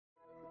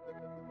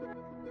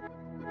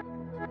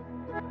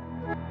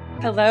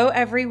Hello,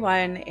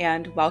 everyone,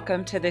 and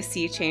welcome to the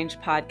Sea Change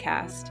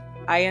Podcast.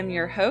 I am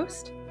your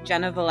host,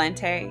 Jenna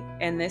Valente,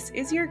 and this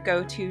is your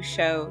go-to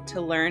show to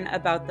learn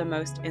about the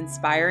most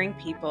inspiring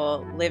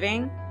people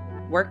living,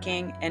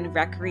 working, and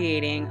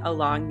recreating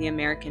along the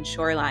American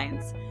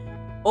shorelines.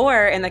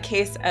 Or, in the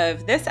case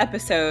of this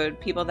episode,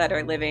 people that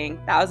are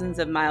living thousands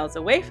of miles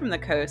away from the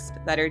coast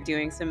that are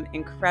doing some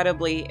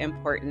incredibly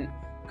important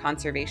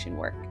conservation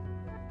work.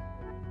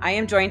 I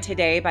am joined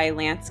today by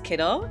Lance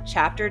Kittle,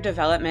 Chapter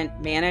Development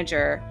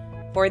Manager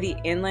for the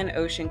Inland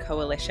Ocean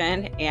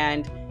Coalition.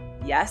 And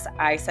yes,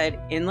 I said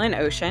Inland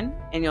Ocean,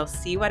 and you'll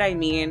see what I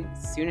mean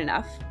soon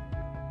enough.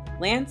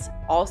 Lance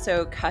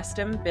also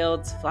custom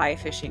builds fly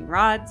fishing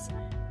rods,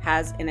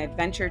 has an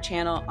adventure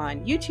channel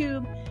on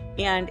YouTube,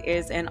 and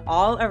is an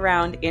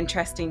all-around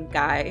interesting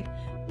guy.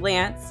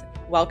 Lance,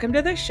 welcome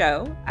to the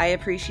show. I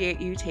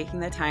appreciate you taking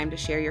the time to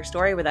share your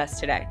story with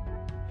us today.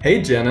 Hey,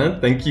 Jenna,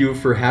 thank you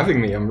for having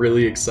me. I'm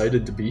really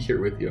excited to be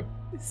here with you.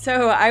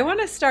 So I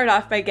want to start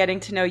off by getting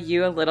to know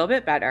you a little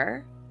bit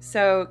better.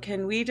 So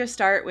can we just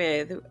start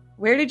with,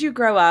 where did you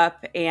grow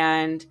up,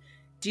 and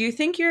do you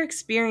think your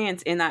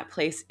experience in that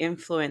place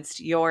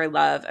influenced your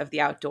love of the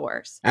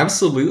outdoors?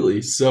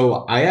 Absolutely.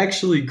 So I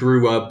actually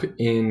grew up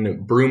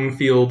in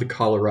Broomfield,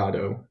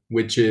 Colorado,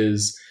 which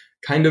is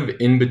kind of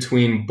in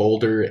between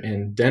Boulder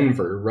and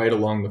Denver, right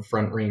along the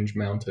Front Range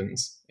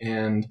Mountains.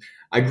 And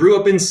I grew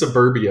up in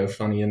suburbia,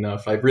 funny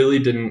enough. I really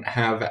didn't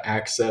have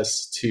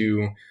access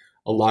to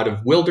a lot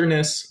of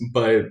wilderness,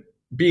 but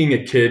being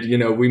a kid,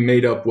 we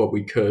made up what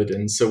we could.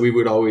 And so we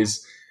would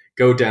always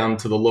go down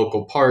to the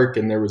local park,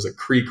 and there was a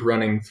creek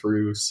running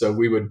through. So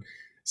we would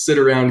sit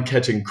around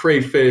catching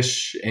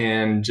crayfish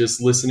and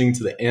just listening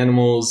to the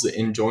animals,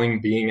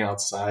 enjoying being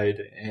outside.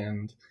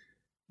 And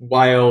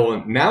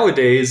while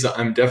nowadays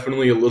I'm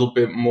definitely a little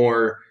bit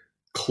more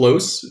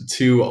close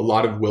to a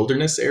lot of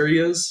wilderness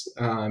areas,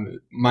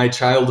 my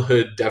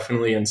childhood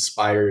definitely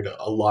inspired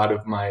a lot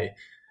of my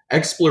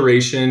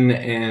exploration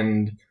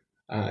and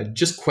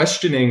just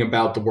questioning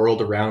about the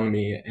world around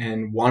me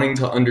and wanting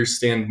to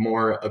understand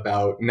more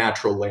about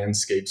natural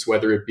landscapes,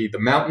 whether it be the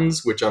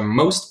mountains, which I'm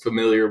most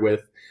familiar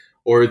with,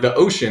 or the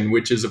ocean,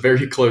 which is a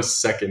very close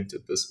second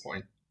at this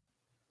point.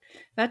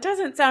 That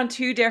doesn't sound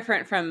too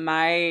different from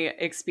my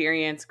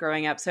experience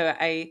growing up. So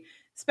I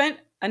spent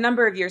a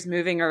number of years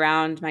moving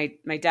around.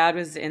 My dad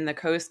was in the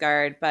Coast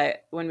Guard,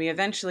 but when we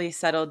eventually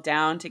settled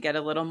down to get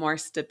a little more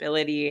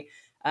stability,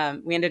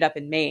 we ended up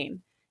in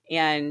Maine.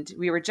 And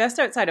we were just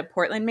outside of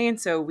Portland, Maine,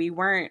 so we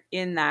weren't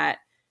in that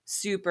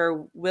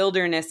super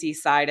wildernessy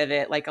side of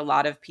it like a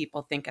lot of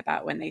people think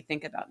about when they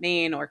think about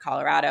Maine or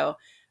Colorado.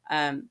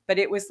 But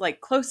it was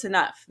like close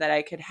enough that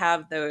I could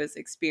have those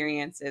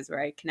experiences where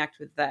I connect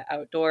with the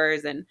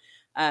outdoors and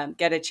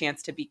get a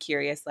chance to be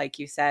curious, like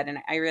you said. And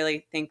I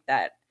really think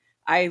that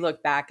I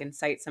look back and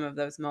cite some of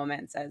those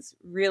moments as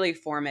really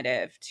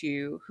formative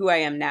to who I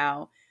am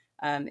now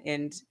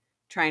and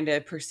trying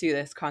to pursue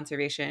this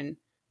conservation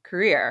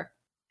career.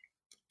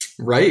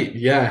 Right.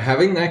 Yeah.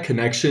 Having that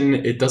connection,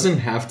 it doesn't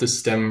have to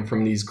stem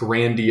from these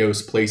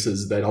grandiose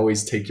places that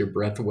always take your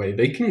breath away.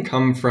 They can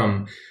come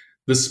from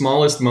the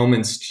smallest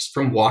moments, just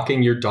from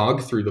walking your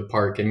dog through the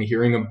park and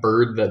hearing a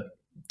bird that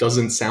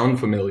doesn't sound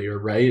familiar,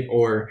 right?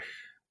 Or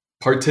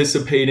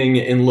participating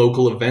in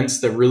local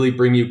events that really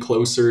bring you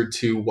closer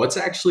to what's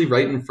actually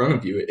right in front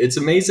of you. It's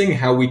amazing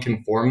how we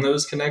can form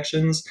those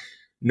connections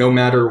no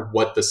matter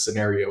what the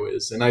scenario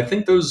is. And I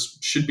think those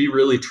should be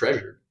really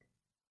treasured.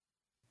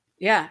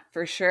 Yeah,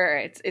 for sure.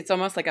 It's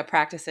almost like a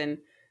practice in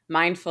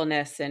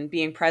mindfulness and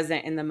being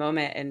present in the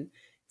moment and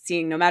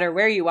seeing no matter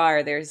where you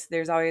are,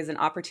 there's always an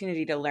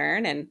opportunity to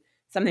learn and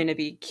something to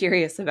be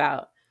curious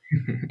about.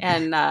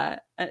 And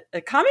a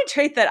common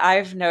trait that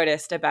I've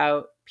noticed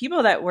about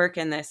people that work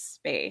in this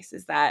space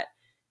is that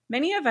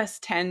many of us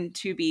tend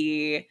to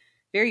be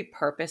very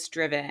purpose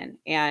driven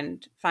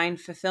and find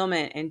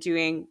fulfillment in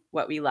doing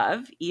what we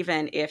love,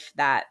 even if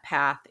that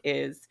path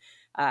is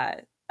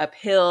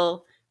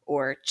uphill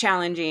or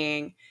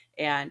challenging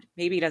and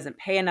maybe doesn't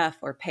pay enough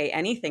or pay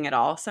anything at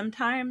all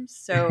sometimes.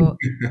 So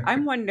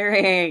I'm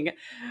wondering,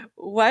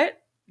 what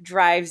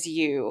drives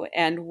you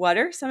and what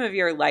are some of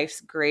your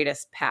life's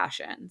greatest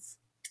passions?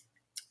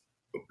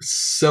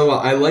 So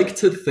I like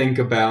to think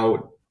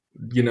about,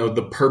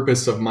 the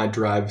purpose of my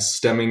drive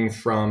stemming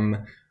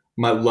from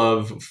my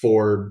love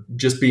for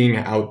just being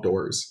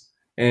outdoors.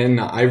 And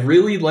I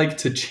really like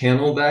to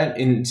channel that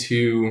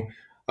into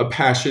a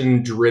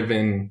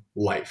passion-driven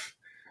life.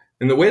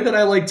 And the way that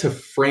I like to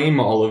frame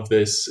all of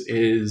this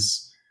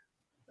is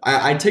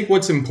I take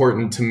what's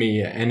important to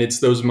me, and it's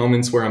those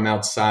moments where I'm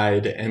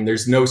outside and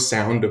there's no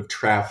sound of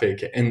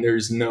traffic and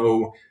there's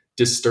no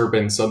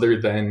disturbance other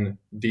than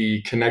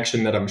the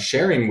connection that I'm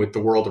sharing with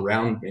the world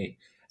around me.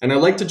 And I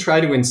like to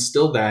try to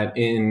instill that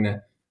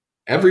in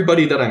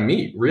everybody that I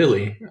meet,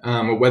 really,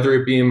 whether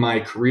it be in my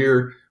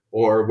career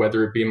or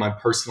whether it be in my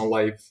personal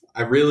life.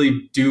 I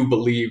really do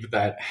believe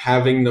that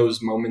having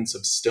those moments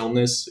of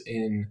stillness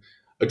in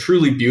a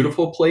truly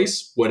beautiful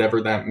place,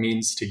 whatever that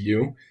means to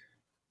you,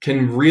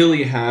 can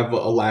really have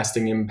a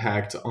lasting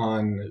impact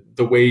on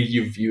the way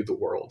you view the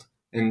world.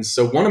 And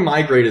so one of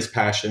my greatest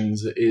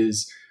passions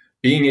is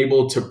being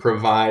able to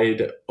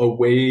provide a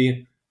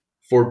way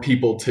for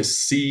people to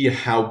see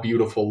how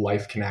beautiful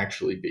life can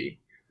actually be.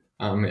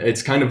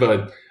 It's kind of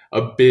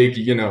a big,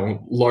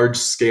 large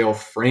scale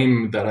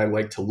frame that I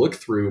like to look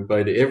through,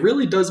 but it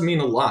really does mean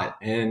a lot.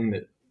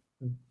 And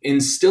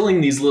instilling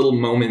these little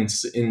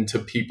moments into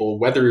people,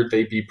 whether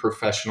they be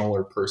professional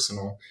or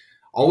personal,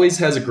 always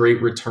has a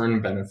great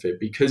return benefit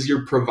because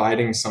you're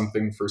providing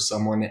something for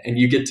someone and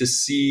you get to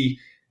see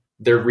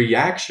their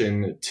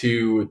reaction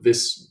to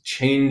this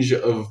change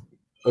of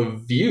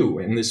view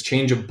and this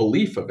change of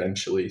belief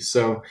eventually.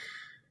 So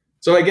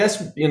I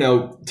guess,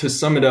 to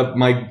sum it up,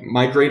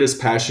 my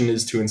greatest passion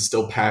is to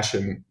instill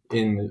passion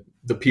in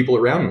the people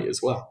around me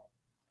as well.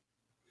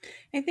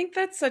 I think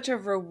that's such a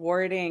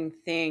rewarding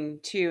thing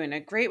too, and a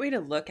great way to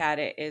look at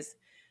it is,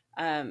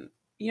 and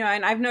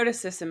I've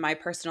noticed this in my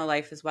personal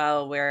life as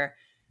well, where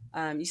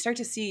you start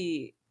to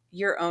see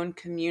your own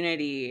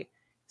community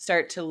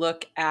start to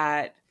look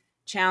at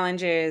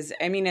challenges.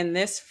 I mean, in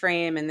this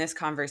frame, in this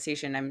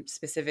conversation, I'm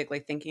specifically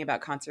thinking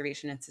about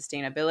conservation and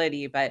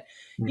sustainability, but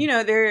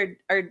there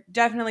are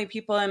definitely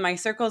people in my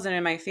circles and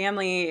in my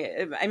family.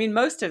 I mean,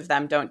 most of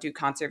them don't do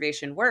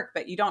conservation work,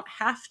 but you don't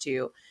have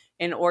to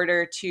in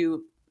order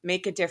to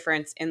make a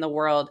difference in the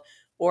world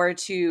or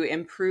to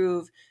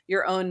improve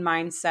your own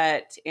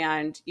mindset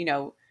and,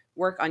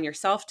 work on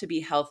yourself to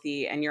be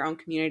healthy and your own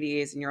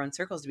communities and your own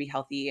circles to be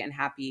healthy and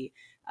happy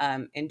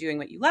in doing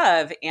what you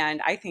love. And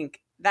I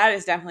think that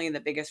is definitely the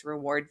biggest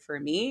reward for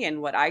me.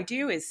 And what I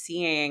do is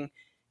seeing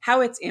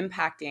how it's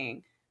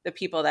impacting the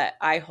people that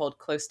I hold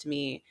close to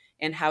me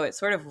and how it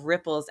sort of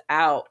ripples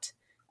out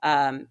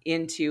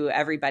into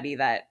everybody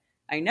that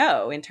I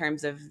know, in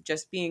terms of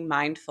just being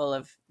mindful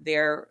of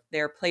their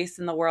place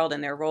in the world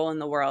and their role in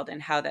the world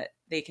and how that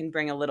they can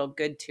bring a little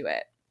good to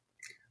it.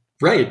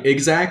 Right,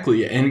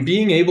 exactly. And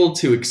being able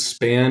to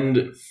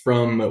expand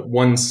from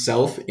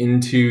oneself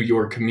into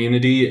your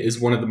community is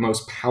one of the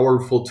most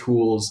powerful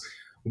tools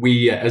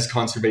we as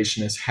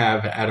conservationists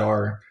have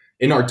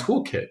in our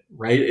toolkit,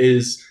 right?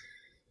 Is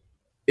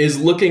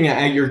looking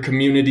at your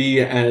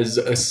community as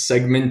a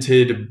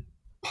segmented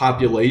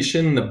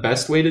population the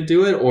best way to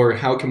do it, or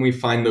how can we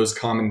find those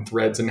common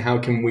threads and how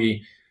can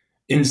we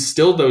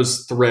instill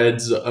those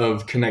threads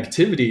of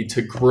connectivity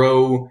to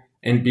grow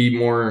and be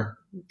more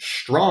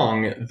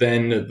strong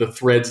than the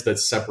threads that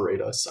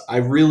separate us? I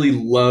really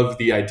love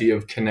the idea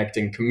of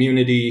connecting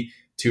community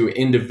to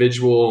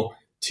individual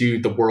to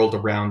the world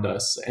around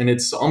us. And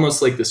it's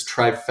almost like this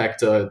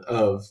trifecta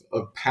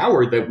of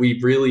power that we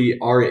really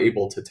are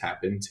able to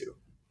tap into.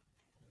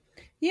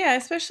 Yeah,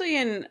 especially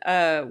in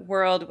a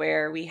world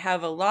where we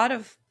have a lot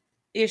of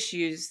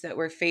issues that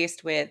we're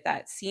faced with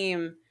that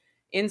seem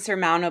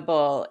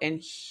insurmountable and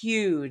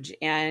huge.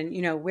 And,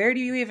 where do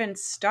you even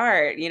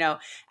start?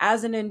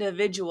 As an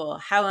individual,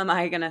 how am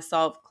I going to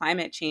solve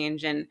climate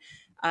change? And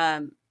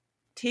um,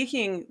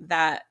 taking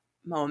that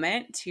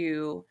moment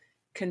to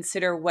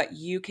consider what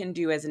you can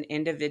do as an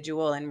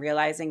individual and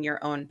realizing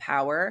your own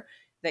power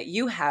that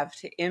you have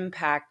to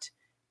impact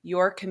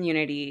your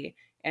community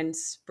and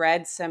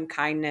spread some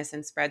kindness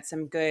and spread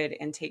some good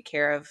and take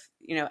care of,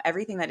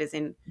 everything that is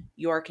in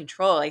your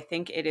control. I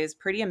think it is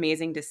pretty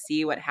amazing to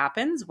see what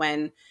happens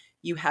when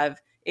you have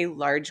a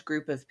large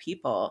group of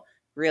people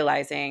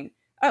realizing,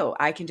 oh,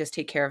 I can just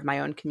take care of my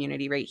own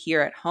community right here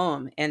at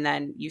home. And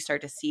then you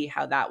start to see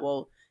how that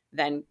will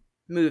then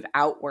move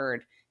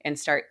outward and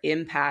start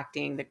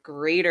impacting the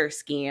greater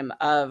scheme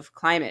of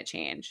climate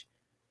change.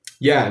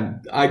 Yeah,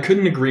 I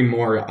couldn't agree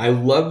more. I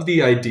love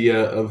the idea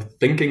of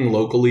thinking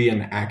locally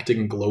and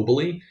acting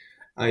globally.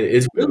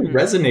 It's really Mm-hmm.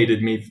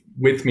 resonated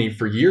with me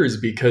for years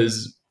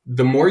because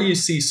the more you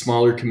see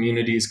smaller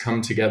communities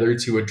come together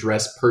to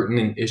address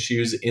pertinent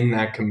issues in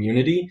that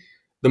community,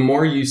 the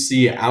more you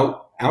see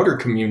outer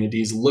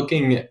communities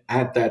looking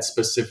at that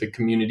specific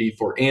community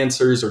for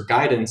answers or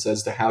guidance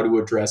as to how to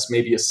address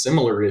maybe a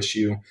similar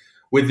issue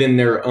within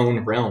their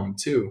own realm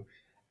too.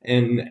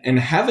 And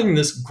having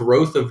this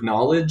growth of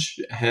knowledge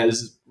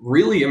has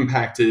really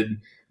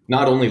impacted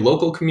not only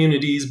local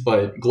communities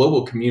but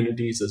global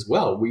communities as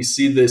well. We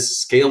see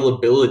this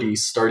scalability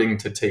starting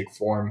to take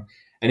form,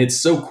 and it's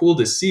so cool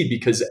to see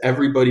because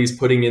everybody's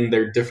putting in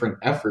their different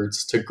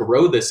efforts to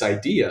grow this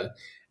idea.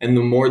 And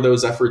the more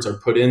those efforts are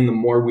put in, the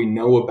more we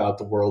know about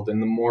the world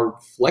and the more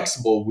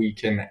flexible we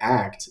can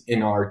act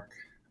in our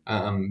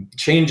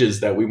changes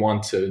that we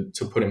want to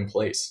put in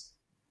place.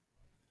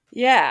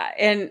 Yeah,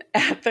 and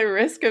at the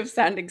risk of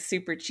sounding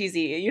super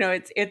cheesy,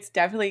 it's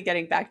definitely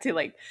getting back to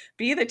like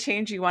be the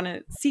change you want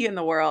to see in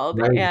the world.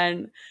 Right.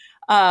 And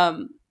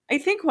I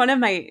think one of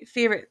my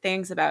favorite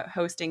things about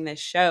hosting this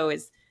show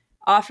is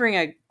offering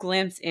a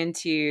glimpse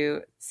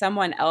into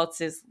someone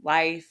else's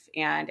life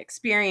and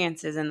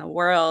experiences in the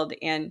world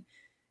and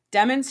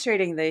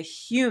demonstrating the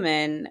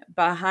human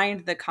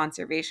behind the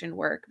conservation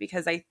work,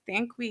 because I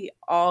think we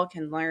all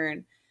can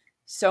learn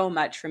so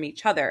much from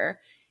each other.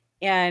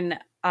 And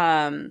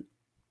I'm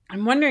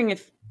wondering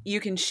if you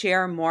can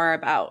share more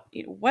about,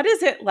 what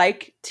is it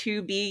like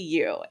to be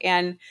you,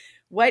 and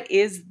what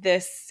is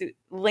this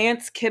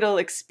Lance Kittle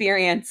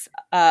experience,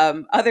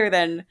 other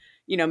than,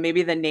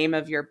 maybe the name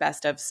of your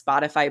best of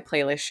Spotify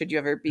playlist, should you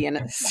ever be in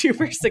a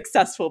super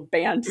successful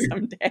band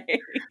someday?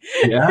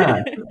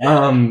 Yeah.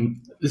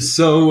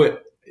 So,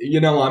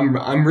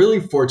 I'm really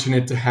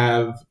fortunate to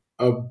have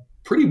a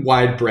pretty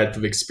wide breadth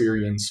of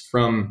experience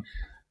from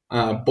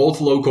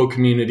both local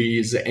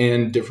communities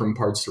and different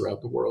parts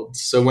throughout the world.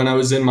 So when I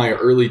was in my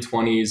early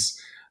 20s,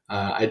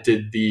 I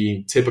did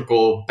the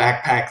typical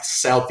backpack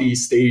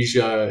Southeast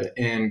Asia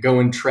and go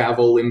and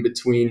travel in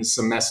between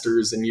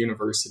semesters in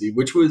university,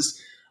 which was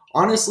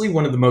honestly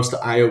one of the most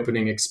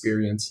eye-opening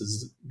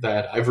experiences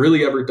that I've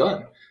really ever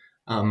done.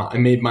 I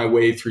made my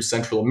way through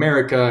Central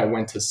America. I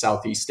went to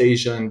Southeast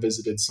Asia and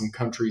visited some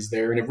countries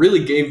there. And it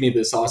really gave me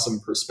this awesome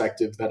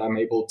perspective that I'm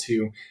able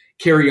to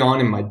carry on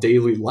in my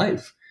daily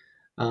life.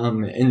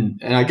 And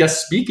I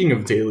guess speaking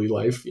of daily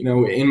life,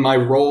 in my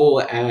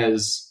role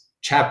as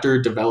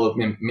chapter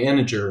development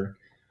manager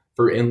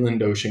for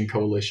Inland Ocean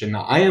Coalition,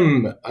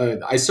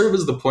 I serve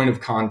as the point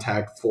of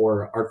contact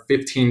for our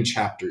 15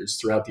 chapters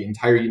throughout the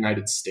entire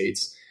United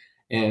States.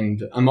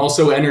 And I'm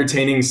also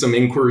entertaining some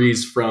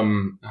inquiries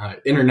from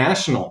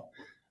international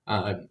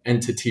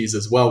entities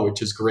as well,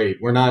 which is great.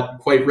 We're not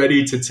quite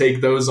ready to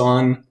take those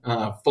on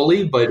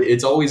fully, but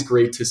it's always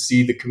great to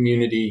see the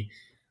community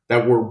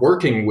that we're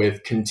working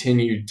with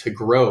continue to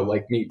grow,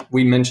 like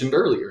we mentioned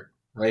earlier,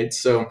 right?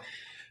 So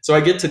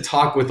I get to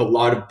talk with a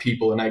lot of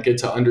people, and I get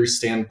to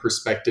understand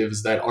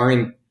perspectives that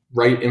aren't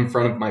right in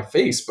front of my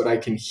face, but I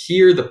can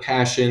hear the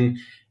passion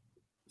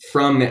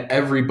from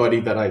everybody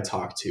that I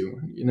talk to.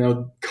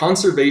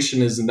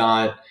 Conservation is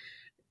not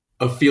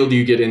a field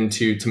you get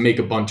into to make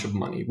a bunch of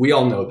money. We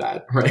all know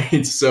that,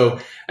 right? So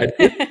at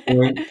this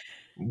point,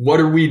 what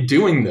are we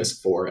doing this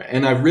for?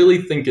 And I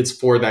really think it's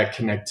for that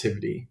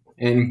connectivity.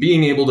 And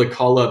being able to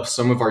call up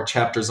some of our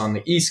chapters on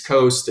the East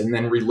Coast and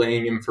then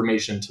relaying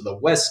information to the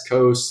West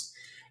Coast,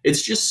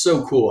 it's just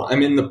so cool.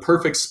 I'm in the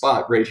perfect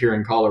spot right here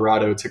in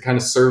Colorado to kind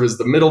of serve as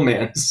the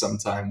middleman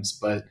sometimes.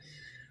 But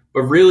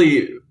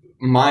really,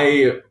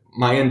 my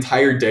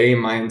entire day,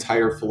 my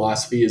entire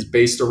philosophy is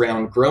based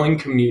around growing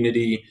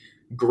community,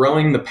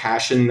 growing the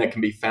passion that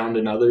can be found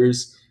in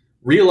others,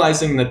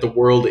 realizing that the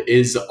world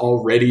is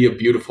already a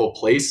beautiful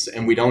place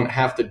and we don't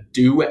have to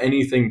do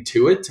anything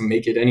to it to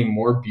make it any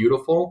more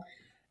beautiful.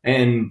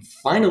 And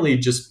finally,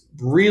 just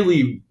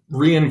really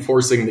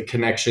reinforcing the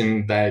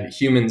connection that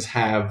humans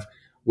have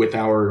with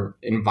our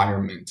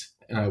environment,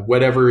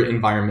 whatever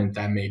environment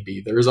that may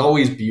be. There's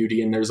always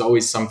beauty and there's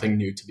always something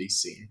new to be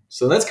seen.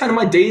 So that's kind of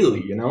my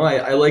daily,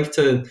 I like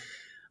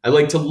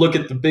to look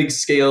at the big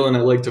scale, and I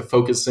like to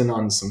focus in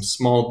on some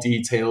small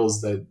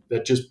details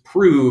that just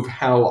prove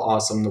how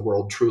awesome the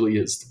world truly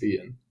is to be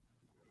in.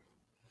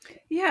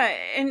 Yeah.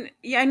 And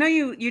I know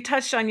you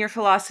touched on your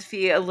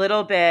philosophy a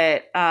little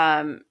bit,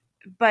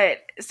 but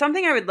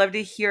something I would love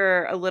to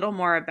hear a little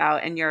more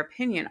about and your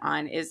opinion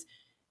on is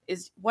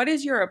what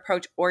is your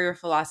approach or your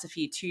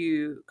philosophy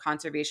to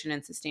conservation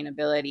and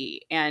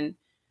sustainability, and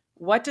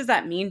what does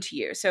that mean to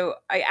you? So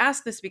I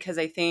ask this because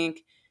I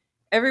think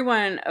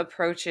everyone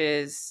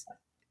approaches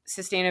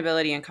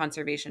sustainability and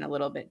conservation a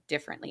little bit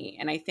differently.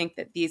 And I think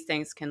that these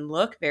things can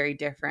look very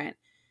different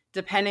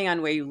depending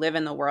on where you live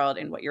in the world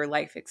and what your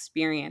life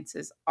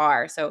experiences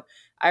are. So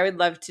I would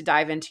love to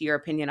dive into your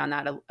opinion on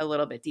that a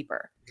little bit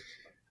deeper.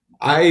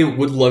 I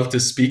would love to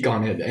speak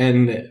on it.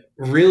 And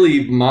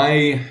really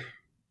my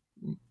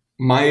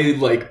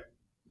like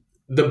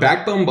the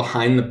backbone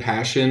behind the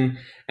passion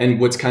and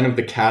what's kind of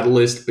the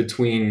catalyst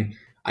between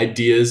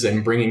ideas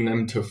and bringing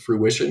them to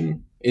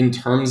fruition in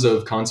terms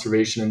of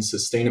conservation and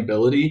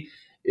sustainability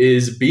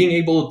is being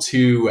able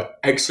to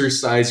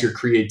exercise your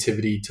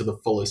creativity to the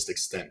fullest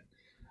extent.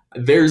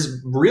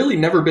 There's really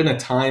never been a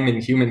time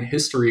in human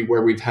history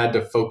where we've had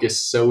to focus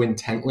so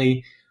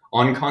intently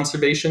on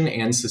conservation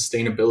and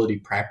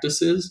sustainability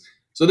practices.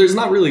 So there's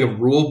not really a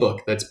rule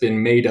book that's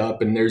been made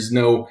up, and there's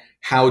no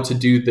how to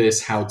do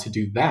this, how to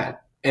do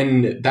that.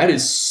 And that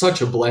is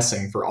such a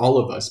blessing for all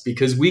of us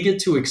because we get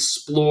to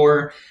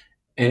explore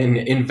and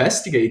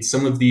investigate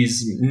some of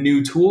these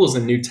new tools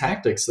and new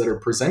tactics that are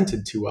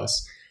presented to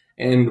us.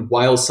 And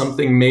while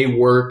something may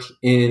work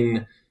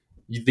in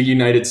the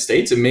United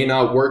States, it may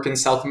not work in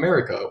South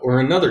America or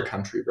another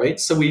country, right?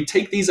 So we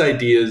take these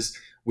ideas,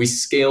 we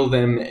scale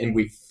them, and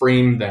we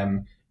frame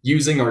them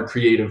using our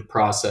creative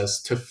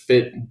process to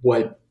fit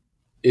what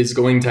is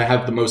going to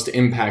have the most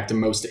impact and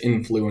most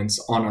influence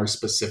on our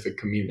specific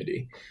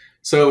community.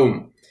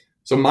 So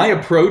my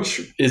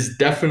approach is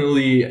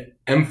definitely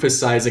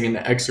emphasizing and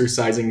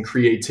exercising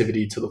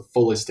creativity to the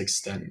fullest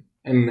extent.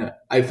 And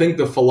I think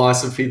the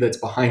philosophy that's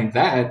behind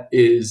that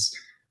is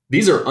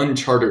these are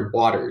uncharted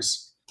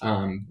waters.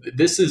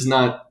 This is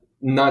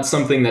not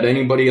something that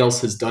anybody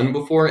else has done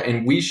before,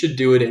 and we should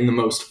do it in the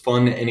most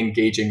fun and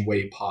engaging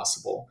way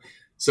possible.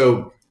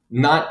 So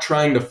not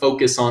trying to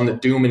focus on the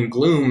doom and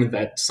gloom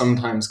that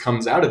sometimes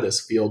comes out of this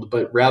field,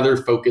 but rather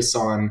focus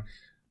on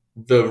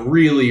the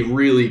really,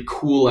 really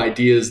cool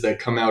ideas that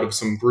come out of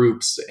some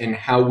groups and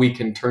how we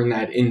can turn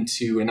that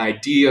into an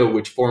idea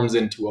which forms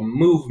into a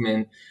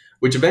movement,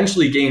 which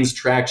eventually gains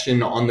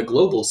traction on the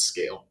global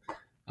scale.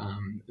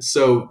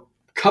 So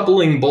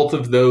coupling both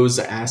of those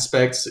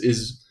aspects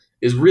is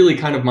really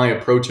kind of my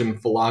approach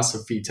and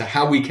philosophy to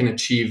how we can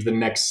achieve the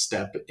next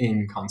step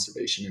in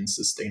conservation and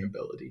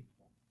sustainability.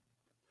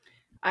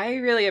 I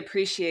really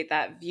appreciate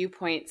that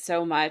viewpoint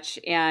so much,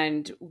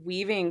 and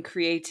weaving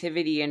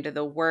creativity into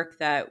the work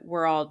that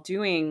we're all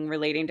doing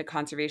relating to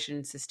conservation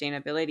and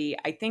sustainability,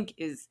 I think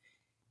is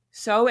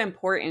so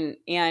important.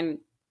 And,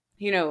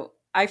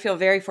 I feel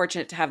very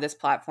fortunate to have this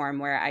platform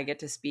where I get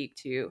to speak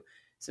to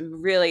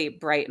some really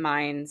bright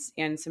minds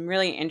and some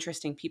really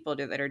interesting people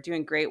that are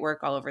doing great work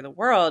all over the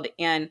world.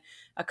 And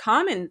a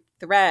common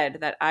thread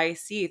that I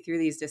see through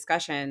these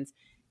discussions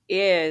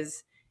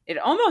is it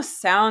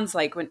almost sounds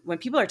like when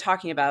people are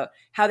talking about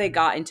how they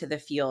got into the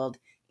field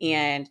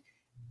and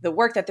the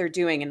work that they're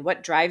doing and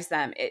what drives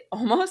them, it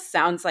almost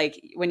sounds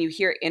like when you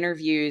hear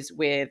interviews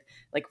with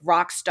like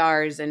rock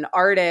stars and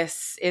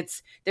artists,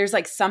 there's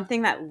like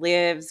something that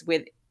lives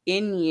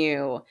within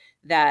you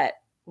that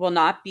will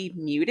not be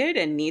muted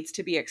and needs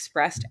to be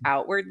expressed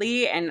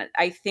outwardly. And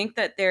I think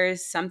that there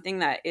is something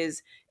that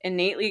is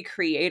innately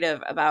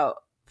creative about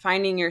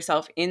finding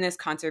yourself in this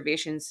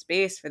conservation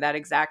space for that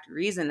exact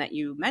reason that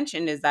you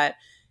mentioned, is that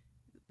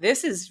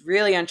this is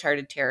really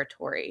uncharted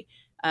territory.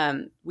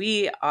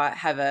 We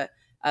have a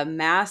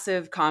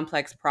massive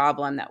complex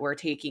problem that we're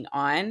taking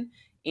on.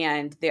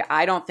 And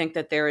I don't think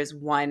that there is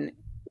one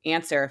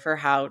answer for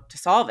how to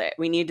solve it.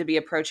 We need to be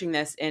approaching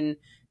this in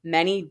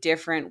many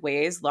different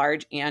ways,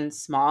 large and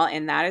small.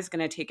 And that is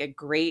going to take a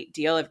great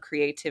deal of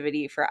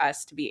creativity for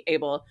us to be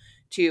able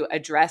to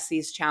address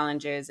these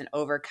challenges and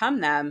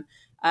overcome them.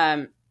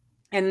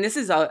 And this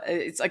is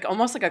it's like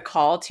almost like a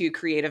call to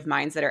creative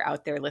minds that are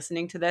out there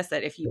listening to this,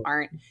 that if you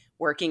aren't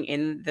working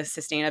in the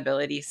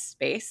sustainability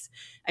space,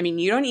 I mean,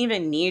 you don't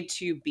even need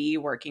to be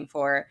working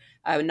for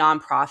a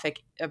nonprofit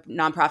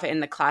in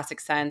the classic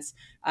sense.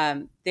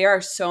 There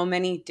are so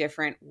many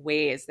different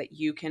ways that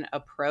you can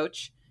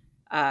approach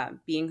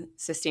being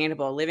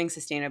sustainable, living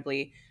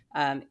sustainably,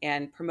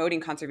 and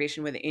promoting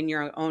conservation within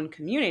your own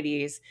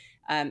communities.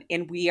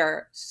 And we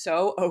are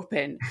so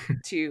open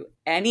to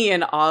any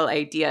and all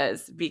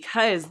ideas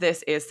because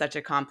this is such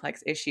a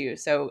complex issue.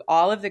 So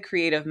all of the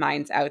creative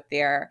minds out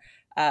there,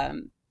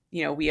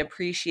 we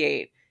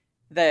appreciate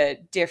the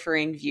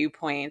differing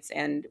viewpoints,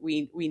 and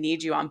we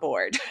need you on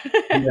board.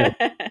 Yeah,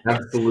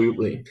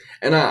 absolutely.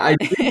 And I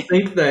do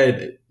think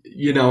that,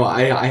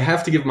 I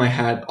have to give my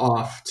hat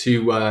off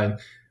to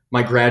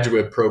my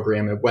graduate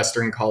program at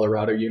Western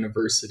Colorado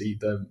University,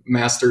 the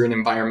Master in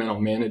Environmental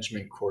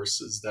Management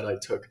courses that I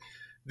took.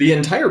 The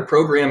entire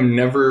program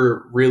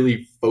never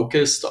really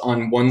focused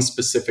on one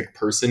specific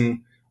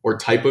person or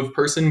type of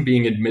person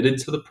being admitted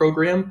to the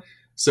program.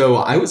 So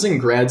I was in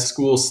grad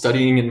school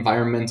studying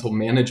environmental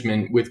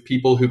management with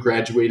people who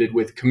graduated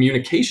with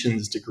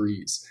communications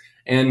degrees.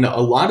 And a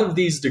lot of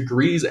these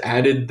degrees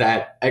added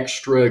that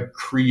extra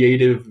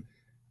creative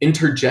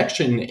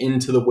interjection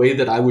into the way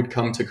that I would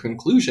come to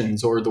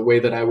conclusions or the way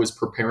that I was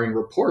preparing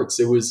reports.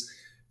 It was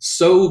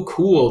so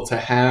cool to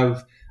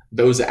have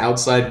those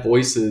outside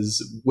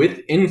voices with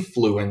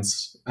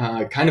influence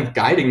kind of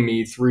guiding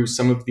me through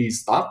some of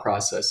these thought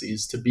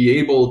processes, to be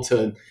able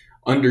to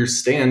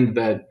understand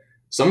that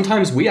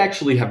sometimes we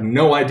actually have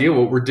no idea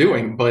what we're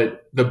doing,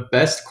 but the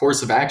best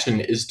course of action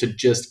is to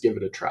just give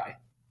it a try.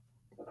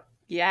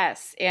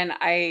 Yes. And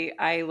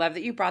I love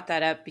that you brought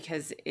that up,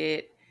 because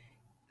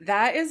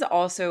that is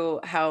also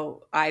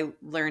how I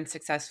learned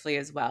successfully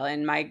as well.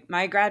 In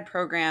my grad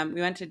program,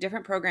 we went to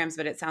different programs,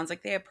 but it sounds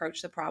like they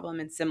approach the problem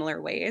in similar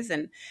ways.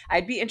 And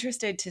I'd be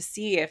interested to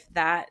see if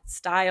that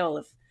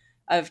style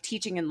of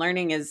teaching and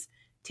learning is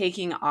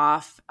taking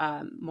off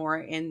more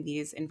in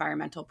these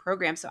environmental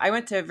programs. So I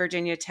went to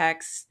Virginia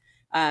Tech's,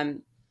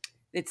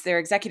 it's their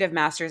Executive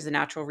Masters in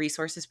Natural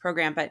Resources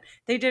program, but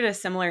they did a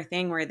similar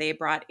thing where they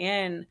brought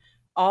in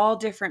all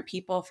different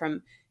people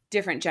from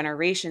different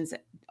generations,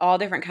 all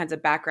different kinds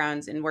of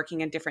backgrounds, and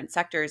working in different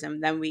sectors.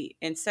 And then we,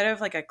 instead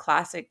of like a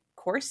classic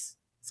course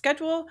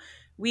schedule,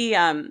 we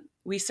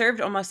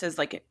served almost as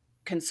like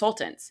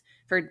consultants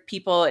for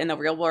people in the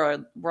real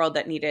world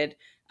that needed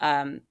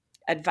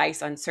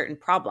advice on certain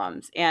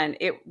problems. And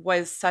it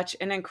was such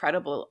an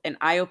incredible and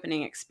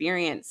eye-opening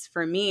experience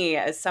for me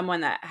as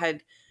someone that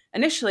had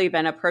initially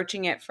been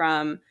approaching it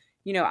from,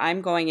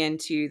 I'm going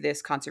into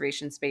this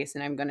conservation space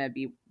and I'm going to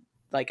be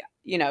like,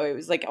 it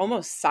was like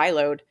almost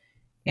siloed.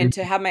 And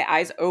to have my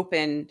eyes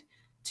opened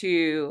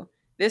to,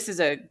 this is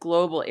a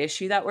global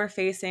issue that we're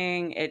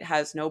facing. It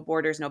has no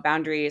borders, no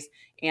boundaries,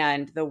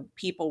 and the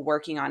people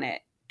working on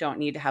it don't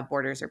need to have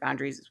borders or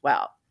boundaries as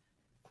well.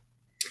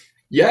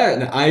 Yeah,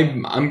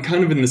 and I'm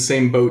kind of in the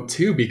same boat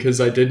too, because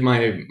I did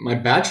my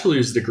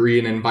bachelor's degree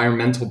in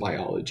environmental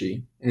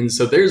biology. And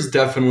so there's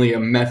definitely a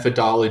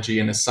methodology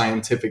and a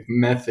scientific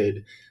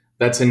method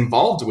that's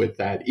involved with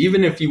that.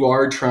 Even if you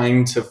are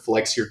trying to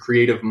flex your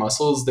creative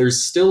muscles,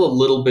 there's still a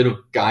little bit of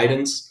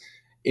guidance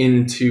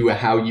into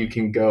how you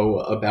can go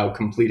about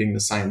completing the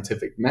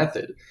scientific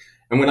method.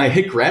 And when I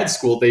hit grad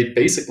school, they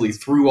basically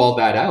threw all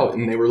that out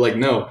and they were like,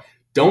 no,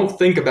 don't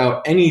think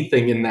about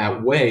anything in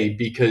that way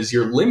because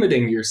you're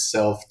limiting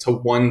yourself to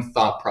one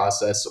thought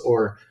process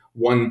or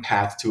one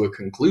path to a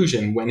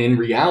conclusion, when in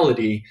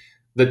reality,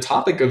 the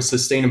topic of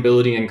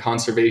sustainability and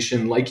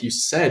conservation, like you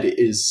said,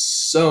 is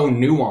so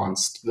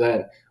nuanced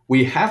that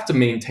we have to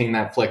maintain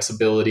that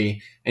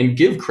flexibility and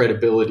give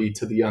credibility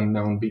to the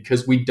unknown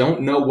because we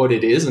don't know what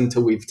it is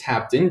until we've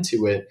tapped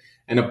into it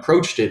and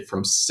approached it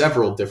from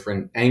several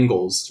different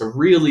angles to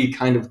really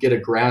kind of get a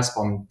grasp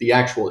on the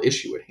actual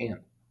issue at hand.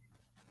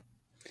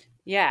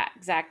 Yeah,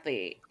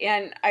 exactly.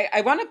 And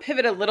I want to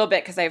pivot a little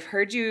bit because I've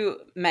heard you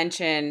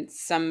mention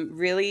some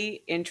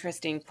really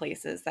interesting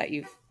places that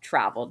you've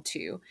traveled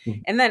to.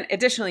 Mhm. And then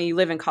additionally, you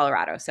live in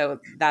Colorado. So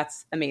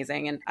that's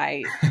amazing. And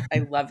I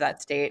love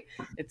that state.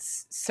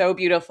 It's so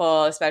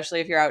beautiful, especially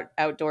if you're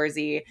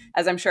outdoorsy,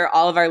 as I'm sure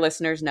all of our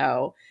listeners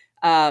know.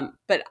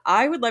 But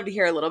I would love to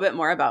hear a little bit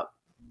more about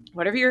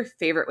what are your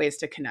favorite ways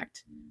to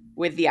connect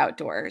with the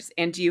outdoors?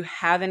 And do you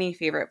have any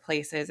favorite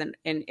places? And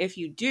if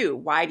you do,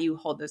 why do you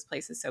hold those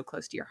places so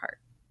close to your heart?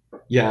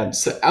 Yeah,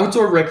 so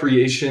outdoor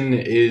recreation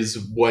is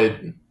what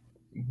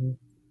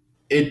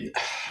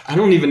I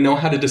don't even know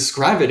how to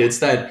describe it. It's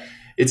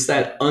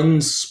that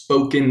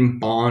unspoken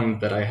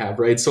bond that I have,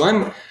 right?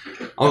 So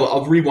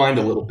I'll rewind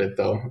a little bit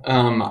though.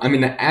 I'm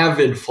an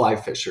avid fly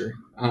fisher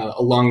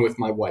along with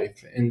my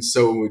wife. And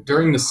so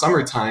during the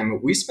summertime,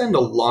 we spend a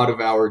lot of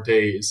our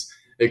days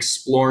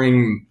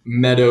exploring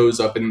meadows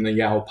up in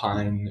the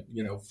Alpine,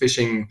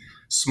 fishing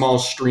small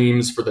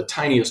streams for the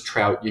tiniest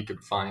trout you could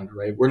find,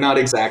 right? We're not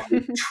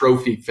exactly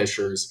trophy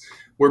fishers.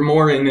 We're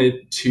more in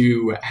it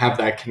to have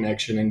that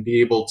connection and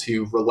be able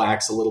to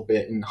relax a little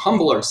bit and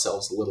humble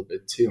ourselves a little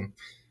bit too.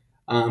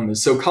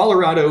 So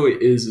Colorado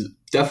is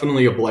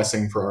definitely a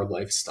blessing for our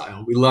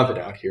lifestyle. We love it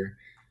out here.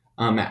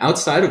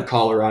 Outside of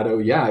Colorado,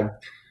 yeah,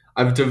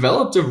 I've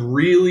developed a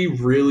really,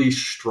 really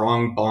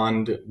strong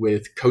bond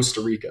with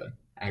Costa Rica.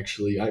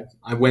 Actually,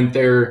 I went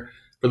there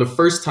for the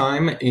first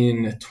time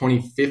in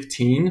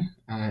 2015,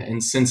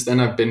 and since then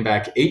I've been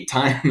back 8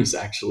 times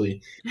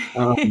actually.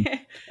 And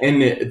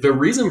the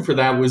reason for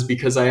that was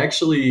because I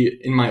actually,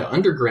 in my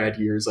undergrad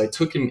years, I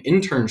took an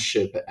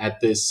internship at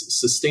this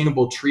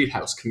sustainable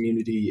treehouse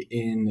community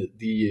in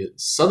the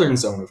southern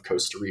zone of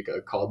Costa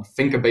Rica called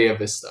Finca Bella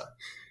Vista.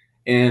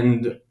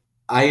 And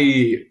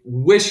I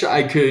wish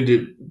I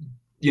could,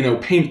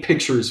 paint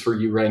pictures for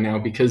you right now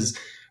because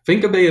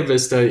Finca Bella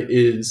Vista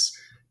is,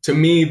 to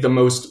me, the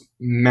most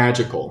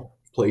magical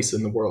place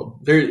in the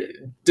world.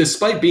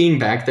 Despite being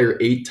back there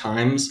 8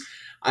 times,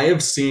 I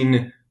have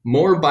seen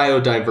more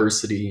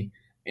biodiversity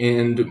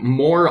and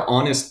more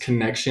honest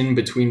connection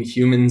between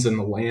humans and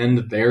the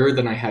land there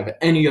than I have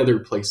any other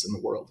place in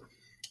the world.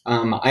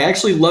 I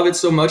actually love it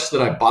so much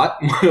that I bought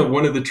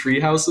one of the tree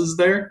houses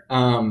there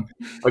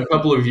a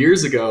couple of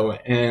years ago,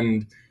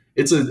 and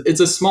it's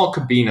a small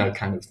cabina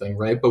kind of thing,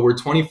 right? But we're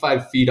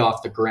 25 feet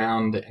off the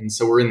ground, and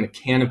so we're in the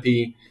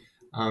canopy.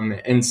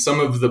 And some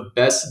of the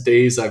best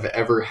days I've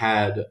ever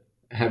had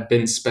have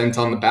been spent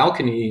on the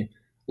balcony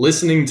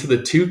listening to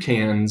the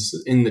toucans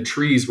in the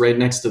trees right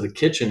next to the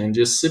kitchen and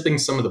just sipping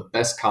some of the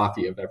best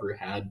coffee I've ever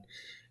had.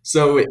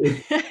 So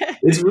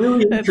it's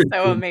really That's interesting.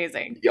 so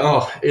amazing.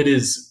 Oh, it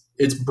is.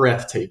 It's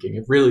breathtaking.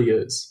 It really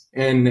is.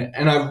 And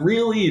I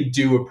really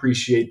do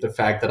appreciate the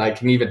fact that I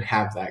can even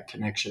have that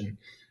connection.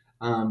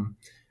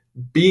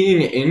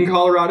 Being in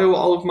Colorado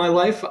all of my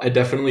life, I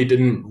definitely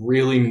didn't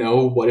really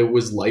know what it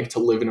was like to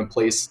live in a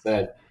place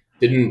that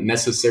didn't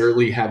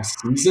necessarily have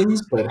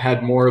seasons, but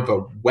had more of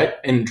a wet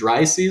and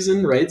dry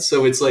season, right?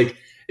 So it's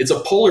a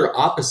polar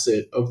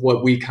opposite of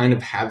what we kind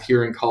of have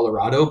here in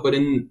Colorado, but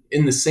in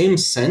the same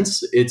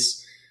sense,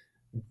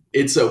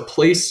 it's a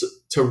place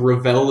to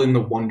revel in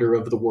the wonder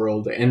of the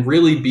world and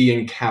really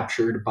being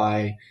captured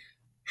by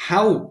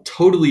how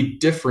totally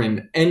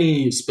different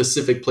any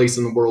specific place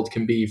in the world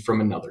can be from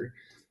another.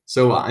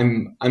 So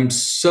I'm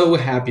so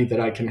happy that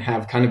I can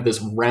have kind of this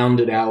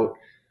rounded out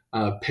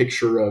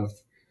picture of,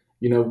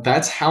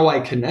 that's how I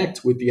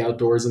connect with the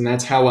outdoors, and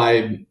that's how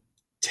I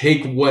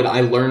take what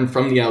I learned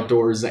from the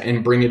outdoors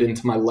and bring it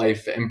into my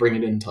life and bring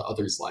it into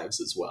others' lives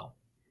as well.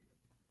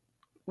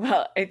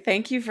 Well, I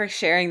thank you for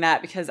sharing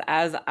that because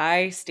as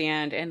I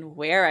stand and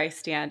where I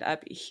stand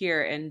up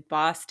here in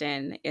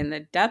Boston in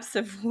the depths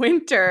of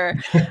winter,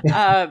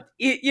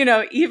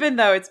 even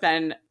though it's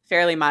been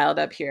fairly mild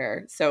up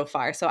here so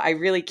far, so I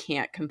really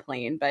can't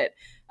complain. But,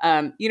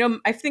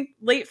 I think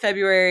late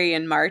February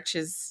and March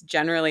is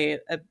generally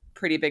a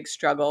pretty big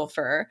struggle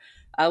for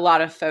a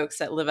lot of folks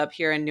that live up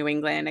here in New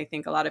England. I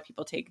think a lot of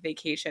people take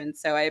vacation.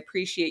 So I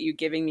appreciate you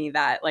giving me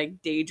that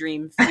like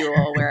daydream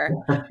fuel where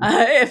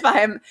if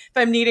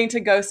I'm needing to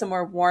go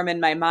somewhere warm in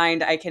my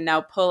mind, I can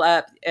now pull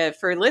up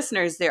for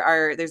listeners.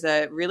 There's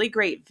a really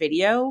great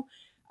video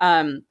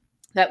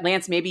that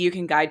Lance, maybe you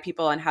can guide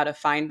people on how to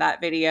find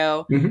that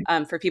video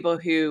Mm-hmm. for people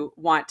who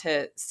want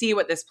to see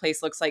what this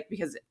place looks like,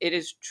 because it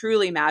is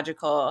truly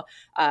magical.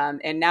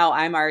 And now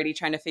I'm already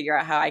trying to figure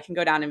out how I can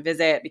go down and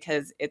visit,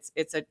 because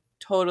it's a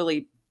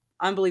totally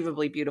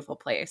unbelievably beautiful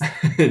place.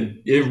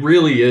 It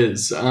really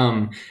is.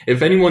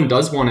 If anyone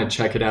does want to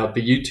check it out,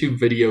 the YouTube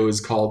video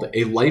is called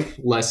A Life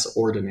Less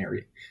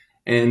Ordinary.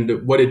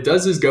 And what it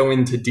does is go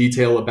into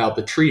detail about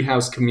the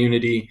treehouse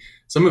community,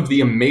 some of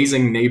the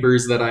amazing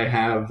neighbors that I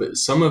have,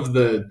 some of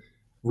the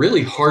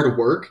really hard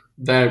work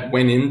that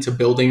went into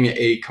building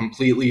a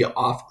completely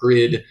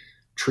off-grid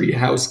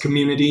treehouse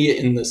community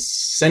in the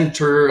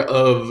center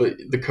of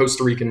the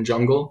Costa Rican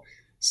jungle.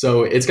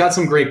 So it's got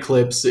some great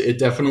clips. It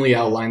definitely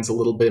outlines a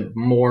little bit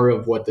more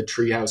of what the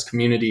treehouse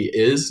community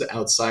is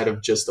outside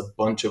of just a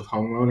bunch of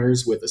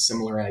homeowners with a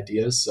similar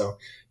idea. So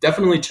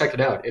definitely check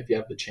it out if you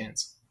have the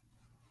chance.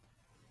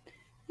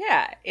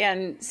 Yeah.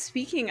 And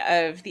speaking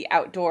of the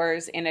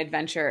outdoors and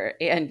adventure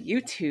and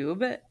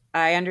YouTube,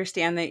 I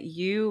understand that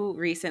you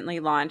recently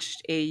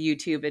launched a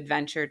YouTube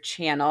adventure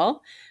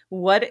channel.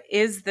 What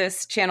is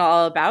this channel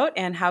all about,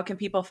 and how can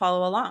people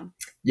follow along?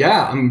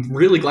 Yeah, I'm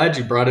really glad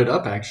you brought it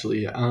up,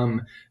 actually.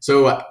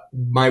 So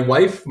my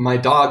wife, my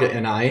dog,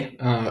 and I,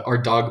 our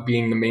dog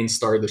being the main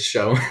star of the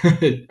show,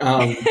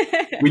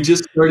 we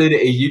just started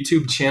a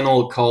YouTube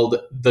channel called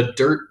The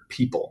Dirt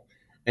People.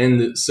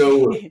 And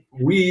so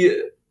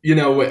we,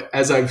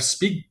 as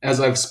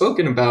I've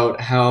spoken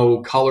about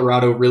how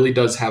Colorado really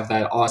does have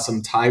that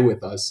awesome tie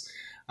with us,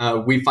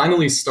 we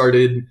finally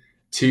started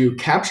to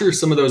capture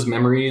some of those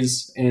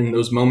memories and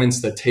those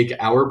moments that take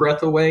our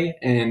breath away.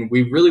 And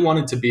we really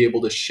wanted to be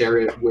able to share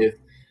it with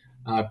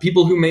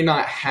people who may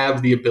not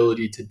have the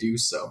ability to do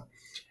so.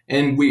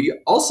 And we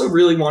also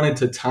really wanted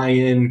to tie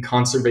in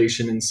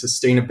conservation and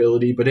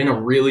sustainability, but in a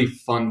really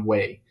fun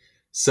way.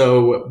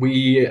 So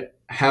we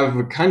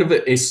have kind of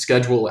a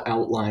schedule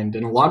outlined,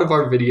 and a lot of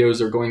our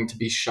videos are going to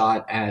be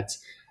shot at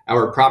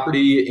our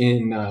property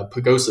in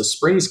Pagosa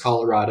Springs,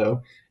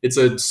 Colorado. It's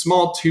a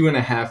small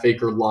 2.5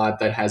 acre lot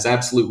that has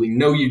absolutely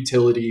no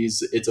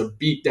utilities. It's a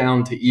beat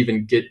down to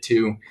even get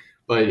to,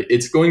 but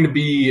it's going to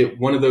be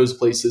one of those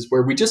places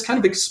where we just kind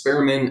of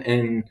experiment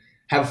and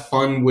have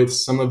fun with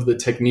some of the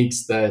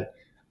techniques that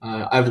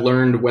I've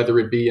learned, whether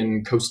it be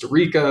in Costa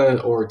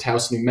Rica or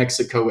Taos, New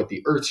Mexico at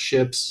the Earth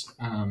ships.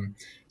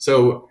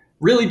 So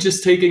really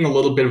just taking a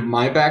little bit of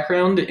my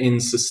background in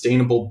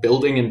sustainable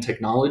building and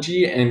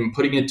technology and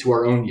putting it to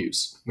our own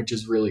use, which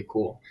is really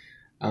cool.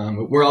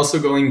 We're also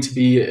going to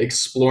be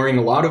exploring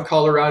a lot of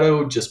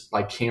Colorado just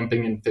by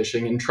camping and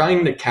fishing and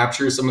trying to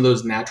capture some of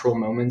those natural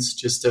moments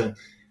just to,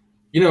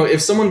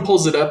 if someone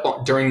pulls it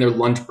up during their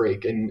lunch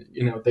break and,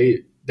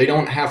 they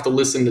don't have to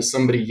listen to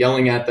somebody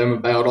yelling at them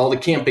about all the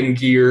camping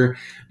gear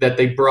that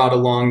they brought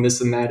along, this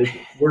and that.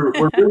 We're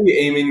really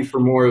aiming for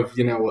more of,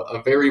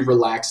 a very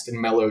relaxed and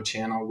mellow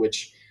channel,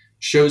 which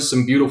shows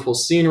some beautiful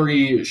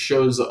scenery,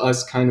 shows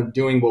us kind of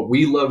doing what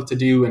we love to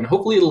do, and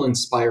hopefully it'll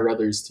inspire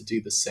others to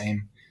do the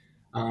same.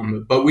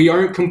 But we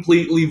aren't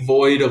completely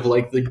void of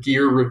like the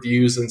gear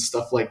reviews and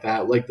stuff like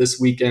that. Like this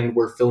weekend,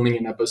 we're filming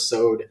an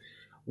episode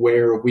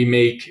where we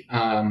make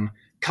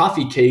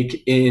coffee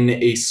cake in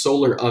a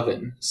solar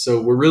oven.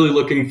 So we're really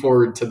looking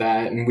forward to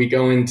that. And we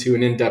go into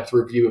an in-depth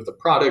review of the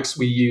products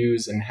we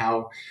use and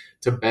how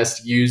to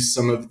best use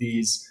some of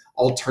these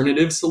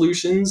alternative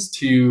solutions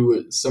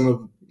to some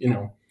of,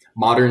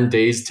 modern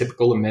day's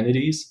typical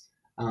amenities.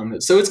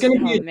 So it's going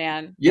to be,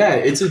 man.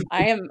 Yeah,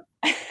 I am,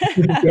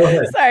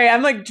 sorry,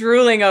 I'm like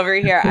drooling over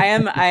here.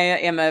 I'm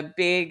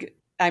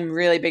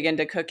really big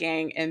into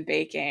cooking and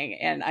baking,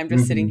 and I'm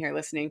just sitting here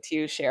listening to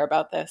you share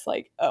about this.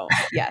 Like, oh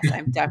yes,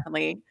 I'm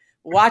definitely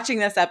watching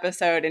this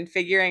episode and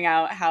figuring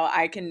out how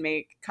I can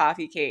make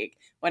coffee cake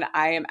when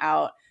I am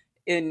out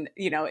in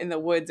the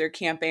woods or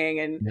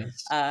camping and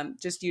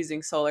just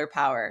using solar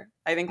power.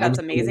 I think that's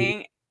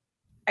amazing.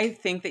 I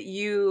think that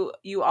you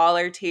all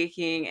are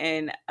taking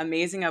an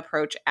amazing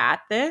approach at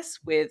this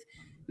with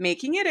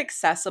making it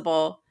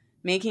accessible,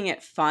 making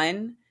it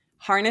fun,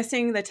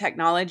 harnessing the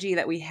technology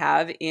that we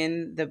have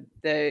in the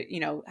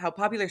how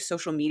popular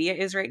social media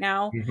is right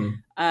now.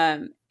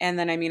 And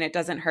then, it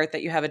doesn't hurt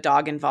that you have a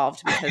dog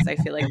involved, because I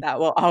feel like that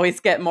will always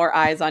get more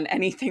eyes on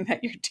anything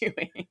that you're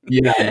doing.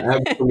 Yeah,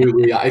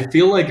 absolutely. I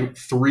feel like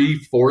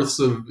 3/4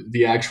 of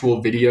the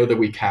actual video that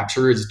we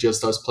capture is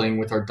just us playing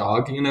with our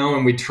dog,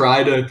 and we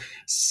try to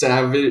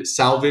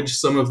salvage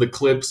some of the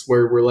clips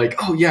where we're like,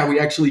 oh yeah, we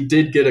actually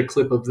did get a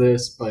clip of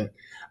this. But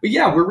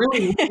yeah, we're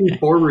really looking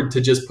forward to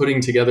just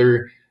putting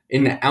together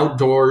an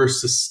outdoor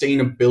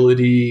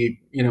sustainability,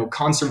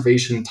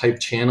 conservation type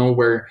channel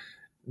where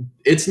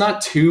it's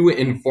not too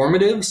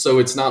informative. So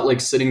it's not like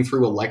sitting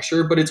through a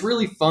lecture, but it's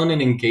really fun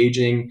and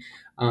engaging.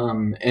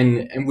 And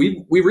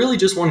we really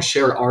just want to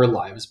share our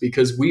lives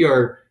because we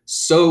are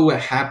so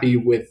happy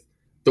with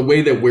the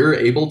way that we're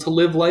able to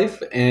live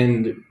life,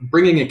 and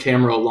bringing a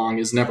camera along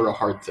is never a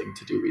hard thing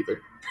to do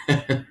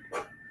either.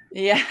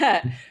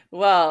 Yeah.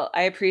 Well,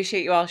 I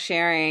appreciate you all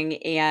sharing,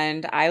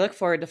 and I look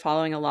forward to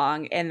following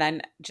along. And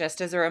then, just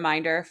as a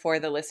reminder for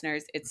the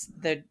listeners, it's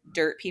the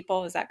Dirt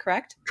People. Is that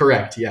correct?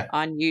 Correct. Yeah.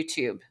 On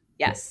YouTube.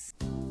 Yes.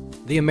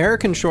 The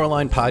American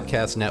Shoreline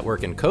Podcast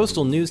Network and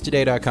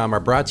CoastalNewsToday.com are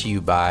brought to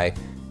you by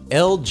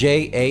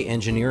LJA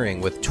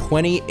Engineering, with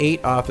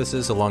 28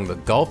 offices along the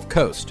Gulf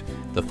Coast.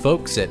 The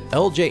folks at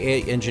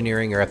LJA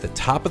Engineering are at the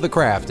top of the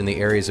craft in the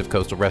areas of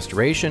coastal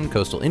restoration,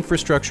 coastal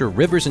infrastructure,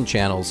 rivers and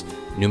channels,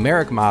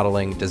 numeric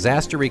modeling,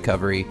 disaster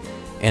recovery,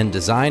 and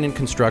design and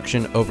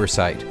construction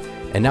oversight.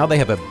 And now they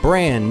have a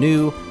brand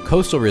new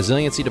coastal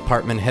resiliency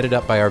department headed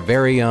up by our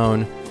very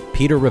own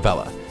Peter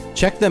Ravella.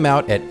 Check them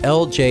out at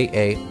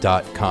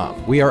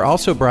lja.com. We are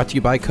also brought to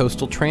you by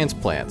Coastal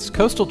Transplants.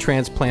 Coastal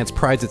Transplants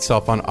prides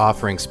itself on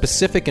offering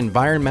specific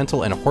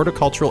environmental and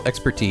horticultural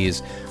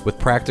expertise with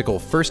practical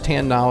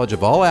first-hand knowledge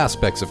of all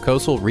aspects of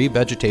coastal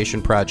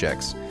revegetation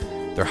projects.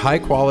 Their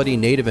high-quality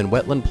native and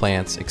wetland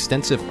plants,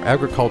 extensive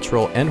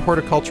agricultural and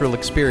horticultural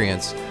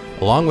experience,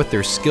 along with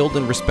their skilled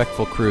and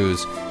respectful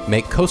crews,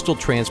 make Coastal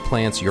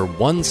Transplants your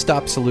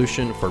one-stop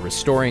solution for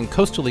restoring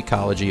coastal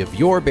ecology of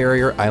your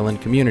barrier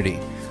island community.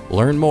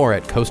 Learn more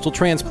at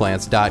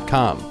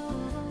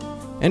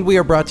coastaltransplants.com. And we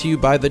are brought to you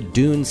by the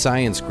Dune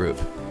Science Group.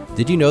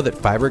 Did you know that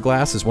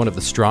fiberglass is one of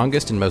the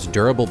strongest and most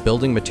durable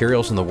building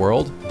materials in the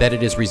world? That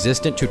it is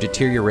resistant to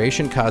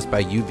deterioration caused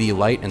by UV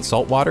light and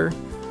salt water?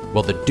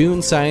 Well, the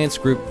Dune Science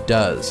Group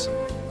does.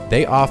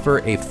 They offer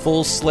a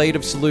full slate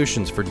of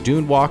solutions for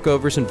dune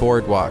walkovers and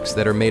boardwalks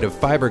that are made of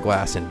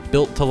fiberglass and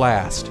built to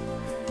last.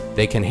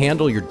 They can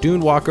handle your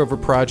dune walkover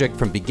project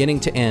from beginning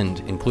to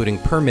end, including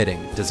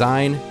permitting,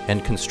 design,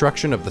 and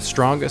construction of the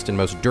strongest and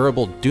most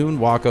durable dune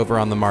walkover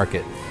on the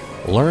market.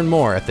 Learn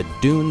more at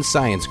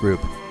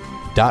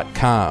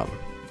thedunesciencegroup.com.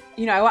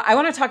 You know, I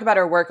want to talk about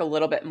our work a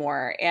little bit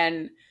more.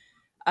 And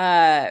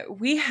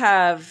we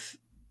have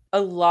a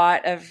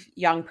lot of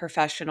young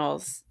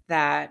professionals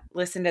that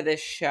listen to this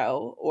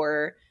show,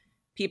 or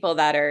people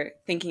that are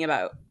thinking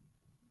about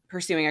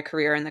pursuing a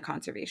career in the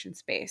conservation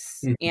space.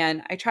 Mm-hmm.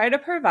 And I try to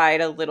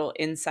provide a little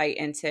insight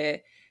into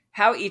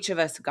how each of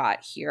us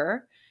got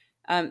here.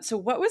 So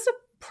what was the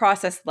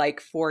process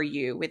like for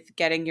you with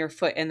getting your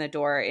foot in the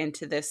door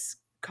into this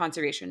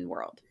conservation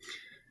world?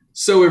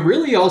 So it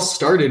really all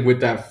started with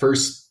that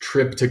first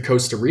trip to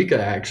Costa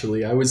Rica,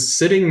 actually. I was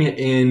sitting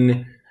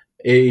in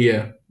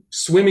a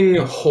swimming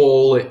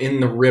hole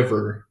in the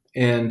river,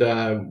 and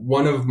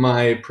one of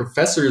my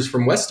professors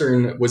from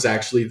Western was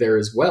actually there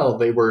as well.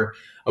 They were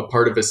a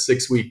part of a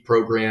 6-week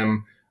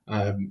program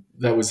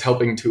that was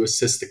helping to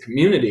assist the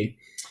community.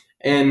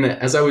 And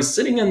as I was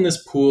sitting in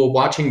this pool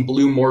watching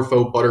blue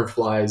morpho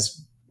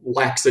butterflies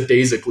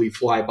lackadaisically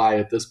fly by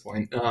at this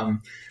point,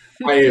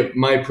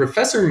 my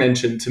professor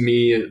mentioned to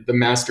me the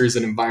Masters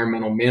in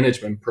Environmental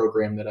Management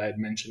program that I had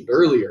mentioned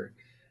earlier.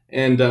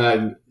 And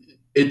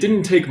it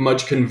didn't take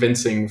much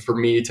convincing for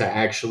me to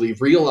actually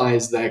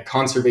realize that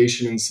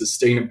conservation and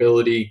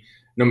sustainability,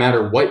 no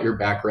matter what your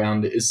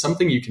background, is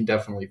something you can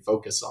definitely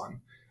focus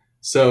on.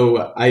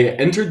 So I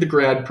entered the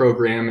grad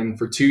program, and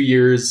for 2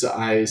 years,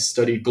 I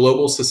studied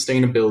global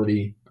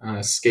sustainability,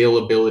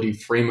 scalability,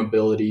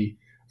 frameability,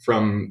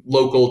 from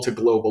local to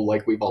global,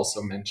 like we've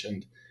also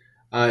mentioned.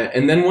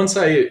 And then once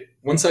I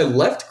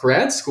left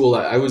grad school,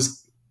 I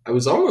was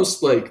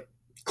almost like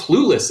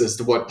clueless as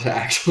to what to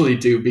actually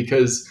do,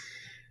 because,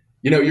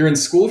 you know, you're in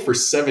school for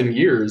 7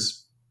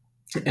 years,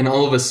 and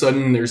all of a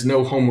sudden there's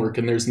no homework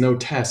and there's no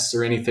tests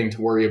or anything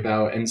to worry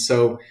about. And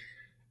so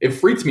it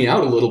freaked me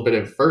out a little bit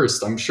at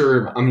first. I'm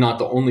sure I'm not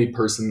the only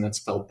person that's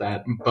felt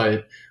that.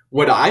 But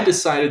what I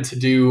decided to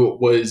do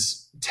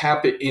was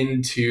tap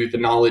into the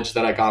knowledge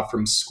that I got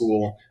from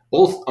school,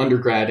 both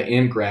undergrad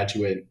and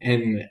graduate,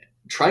 and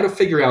try to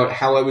figure out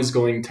how I was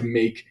going to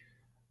make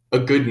a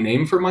good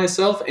name for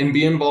myself and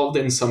be involved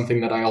in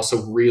something that I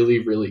also really,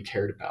 really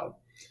cared about.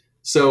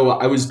 So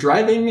I was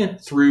driving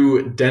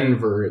through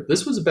Denver.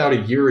 This was about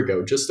a year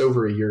ago, just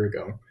over a year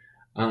ago.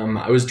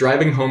 I was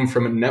driving home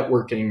from a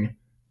networking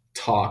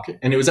talk,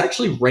 and it was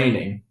actually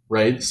raining,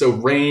 right? So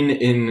rain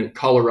in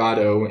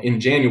Colorado in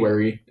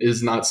January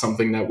is not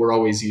something that we're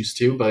always used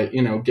to, but,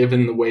 you know,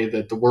 given the way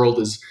that the world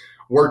is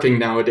working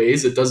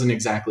nowadays, it doesn't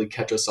exactly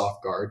catch us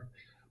off guard.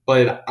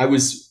 But I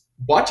was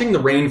watching the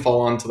rain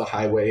fall onto the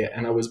highway,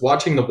 and I was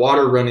watching the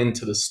water run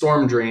into the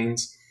storm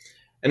drains,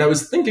 and I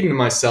was thinking to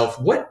myself,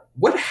 what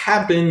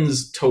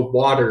happens to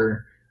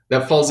water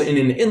that falls in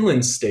an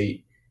inland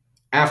state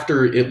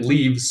after it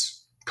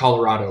leaves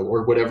Colorado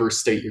or whatever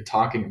state you're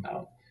talking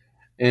about?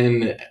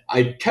 And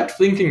I kept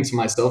thinking to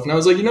myself, and I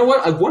was like, you know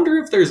what? I wonder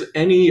if there's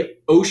any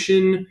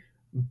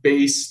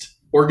ocean-based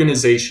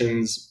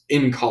organizations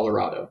in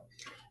Colorado.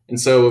 And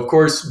so, of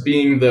course,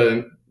 being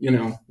the, you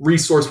know,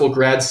 resourceful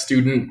grad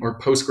student or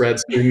post-grad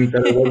student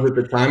that I was at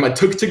the time, I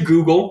took to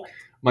Google,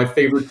 my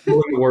favorite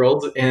tool in the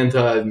world, and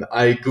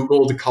I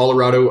Googled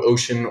Colorado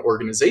ocean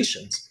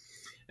organizations.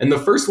 And the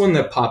first one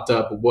that popped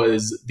up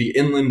was the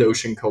Inland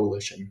Ocean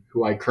Coalition,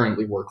 who I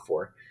currently work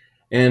for.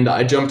 And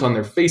I jumped on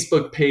their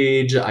Facebook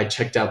page, I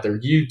checked out their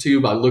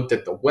YouTube, I looked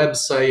at the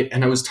website,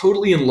 and I was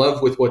totally in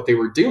love with what they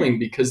were doing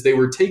because they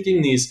were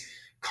taking these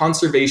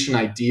conservation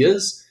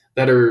ideas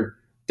that are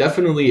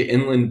definitely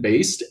inland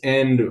based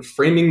and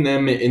framing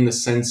them in the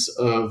sense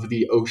of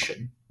the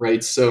ocean,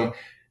 right? So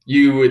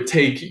you would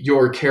take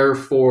your care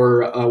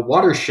for a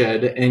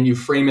watershed and you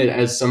frame it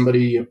as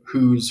somebody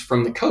who's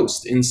from the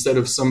coast instead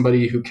of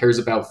somebody who cares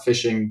about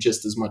fishing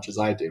just as much as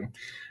I do.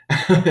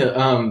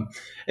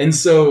 And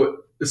so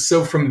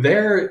from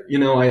there,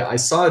 I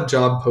saw a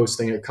job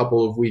posting a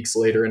couple of weeks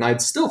later, and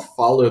I'd still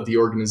followed the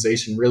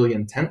organization really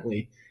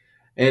intently.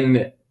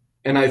 And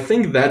I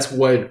think that's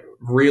what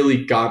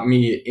really got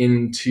me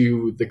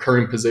into the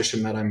current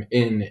position that I'm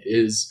in,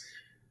 is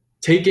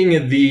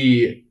taking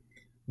the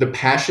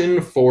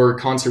passion for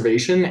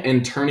conservation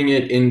and turning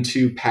it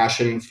into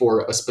passion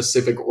for a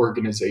specific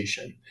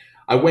organization.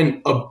 I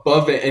went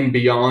above and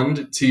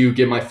beyond to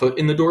get my foot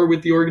in the door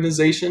with the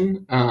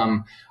organization.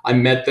 I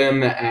met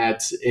them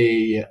at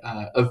a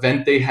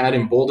event they had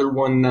in Boulder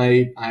one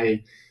night.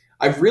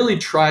 I've really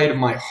tried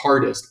my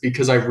hardest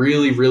because I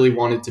really, really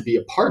wanted to be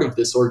a part of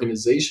this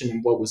organization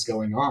and what was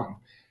going on.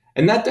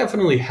 And that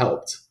definitely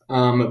helped.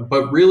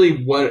 But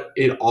really what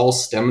it all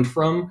stemmed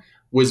from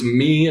was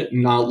me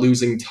not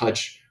losing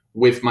touch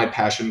with my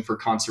passion for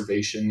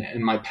conservation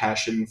and my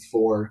passion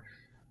for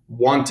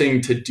wanting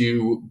to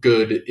do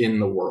good in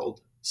the world.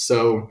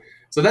 So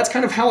that's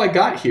kind of how I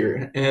got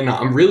here. And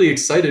I'm really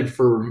excited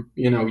for,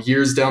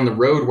 years down the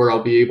road where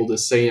I'll be able to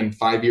say in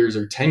 5 years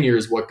or 10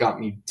 years what got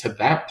me to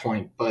that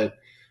point. But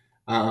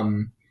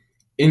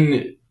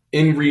in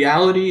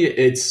reality,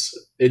 it's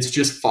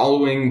just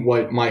following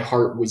what my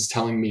heart was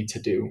telling me to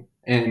do.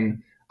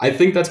 And I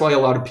think that's why a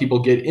lot of people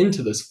get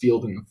into this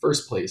field in the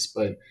first place.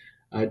 But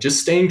just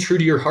staying true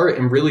to your heart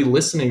and really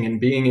listening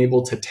and being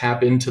able to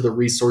tap into the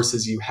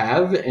resources you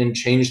have and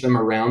change them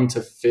around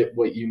to fit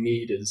what you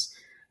need is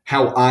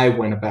how I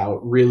went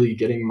about really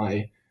getting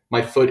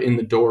my foot in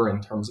the door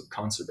in terms of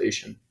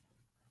conservation.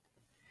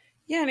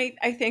 Yeah, and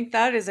I think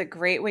that is a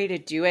great way to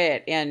do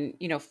it. And,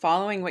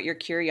 following what your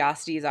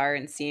curiosities are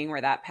and seeing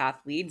where that path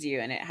leads you.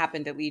 And it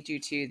happened to lead you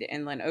to the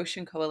Inland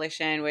Ocean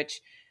Coalition,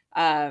 which,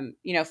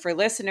 for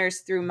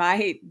listeners, through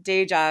my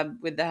day job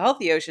with the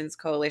Healthy Oceans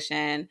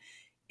Coalition,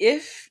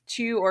 if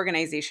two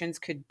organizations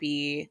could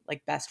be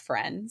like best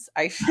friends,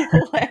 I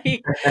feel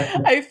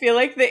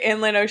like the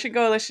Inland Ocean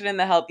Coalition and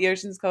the Healthy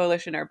Oceans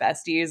Coalition are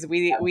besties.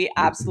 We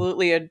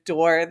absolutely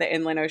adore the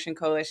Inland Ocean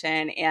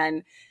Coalition,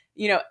 and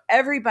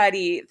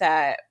everybody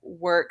that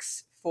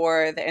works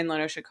for the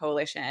Inland Ocean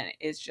Coalition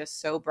is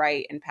just so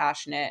bright and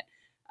passionate,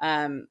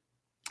 and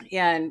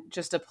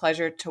just a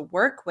pleasure to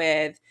work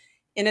with.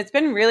 And it's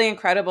been really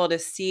incredible to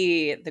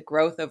see the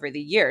growth over the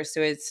years. So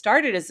it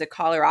started as the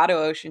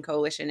Colorado Ocean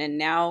Coalition, and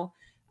now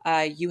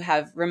you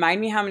have,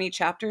 remind me how many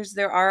chapters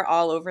there are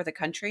all over the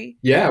country?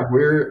 Yeah,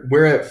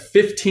 we're at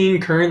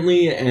 15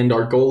 currently, and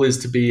our goal is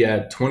to be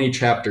at 20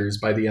 chapters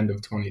by the end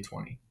of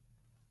 2020.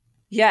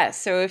 Yeah,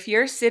 so if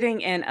you're sitting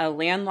in a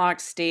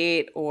landlocked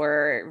state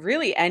or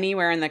really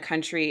anywhere in the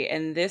country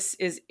and this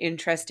is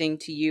interesting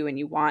to you and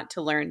you want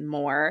to learn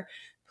more,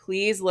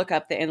 please look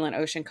up the Inland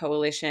Ocean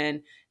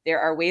Coalition. There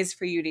are ways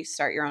for you to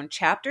start your own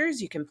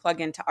chapters. You can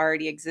plug into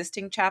already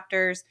existing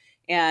chapters,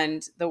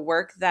 and the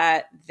work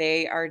that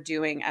they are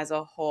doing as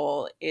a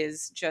whole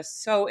is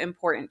just so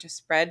important to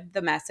spread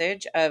the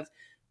message of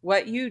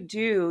what you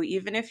do,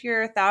 even if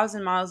you're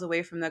 1,000 miles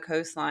away from the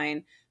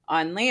coastline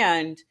on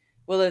land,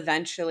 will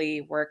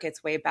eventually work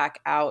its way back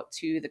out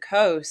to the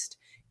coast.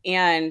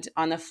 And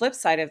on the flip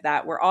side of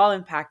that, we're all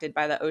impacted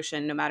by the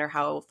ocean, no matter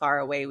how far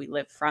away we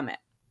live from it.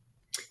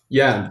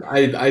 Yeah,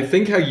 I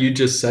think how you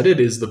just said it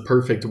is the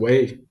perfect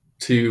way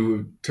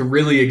to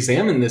really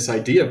examine this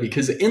idea,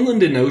 because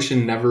inland and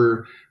ocean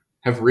never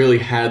have really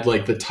had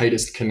like the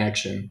tightest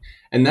connection.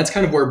 And that's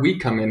kind of where we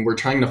come in. We're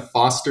trying to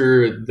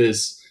foster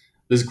this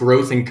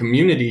growth in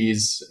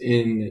communities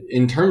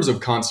in terms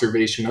of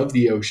conservation of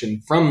the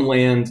ocean from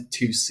land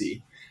to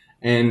sea.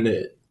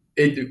 And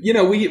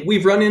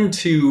we've run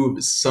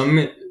into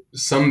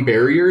some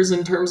barriers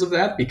in terms of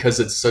that because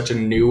it's such a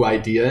new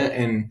idea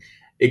and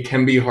it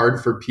can be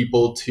hard for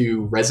people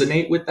to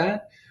resonate with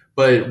that.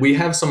 But we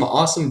have some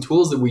awesome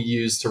tools that we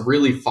use to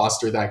really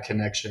foster that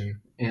connection.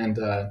 And,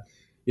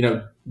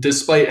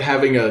 despite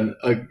having a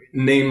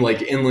name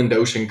like Inland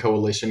Ocean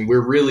Coalition,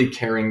 we're really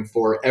caring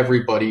for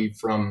everybody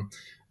from,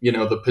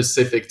 the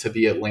Pacific to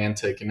the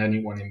Atlantic and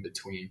anyone in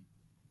between.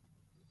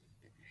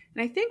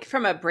 And I think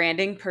from a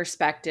branding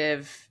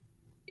perspective,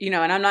 and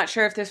I'm not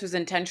sure if this was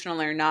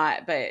intentional or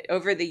not, but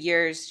over the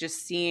years,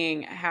 just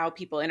seeing how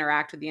people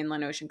interact with the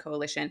Inland Ocean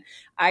Coalition,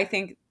 I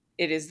think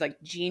it is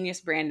like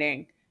genius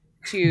branding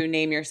to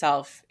name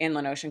yourself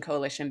Inland Ocean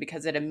Coalition,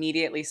 because it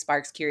immediately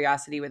sparks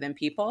curiosity within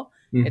people.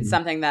 Mm-hmm. It's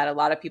something that a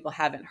lot of people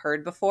haven't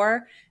heard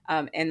before.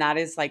 And that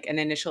is like an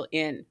initial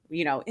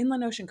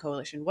Inland Ocean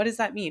Coalition. What does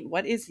that mean?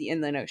 What is the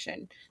Inland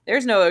Ocean?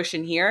 There's no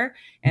ocean here.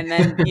 And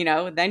then,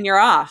 then you're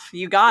off.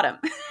 You got them.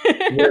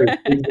 Right,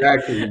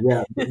 exactly.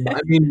 Yeah.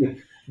 I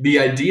mean, the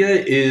idea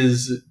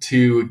is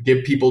to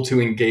get people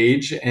to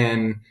engage,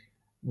 and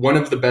one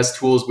of the best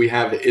tools we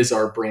have is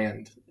our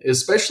brand,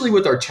 especially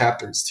with our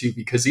chapters too,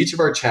 because each of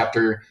our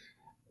chapters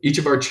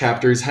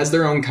has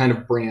their own kind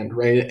of brand,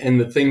 right? And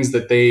the things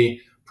that they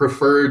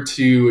prefer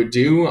to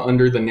do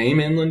under the name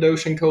Inland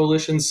Ocean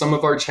Coalition. Some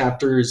of our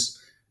chapters,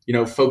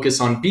 focus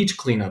on beach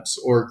cleanups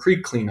or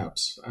creek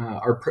cleanups.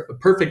 Our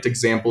perfect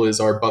example is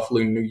our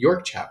Buffalo, New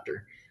York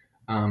chapter.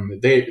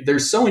 They're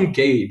so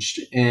engaged,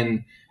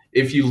 and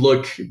if you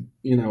look,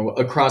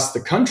 across the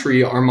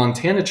country, our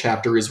Montana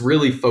chapter is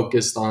really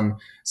focused on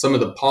some of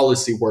the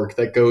policy work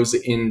that goes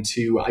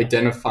into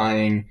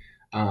identifying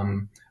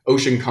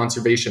ocean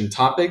conservation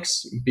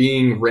topics,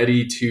 being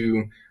ready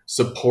to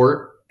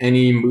support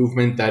any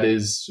movement that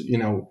is,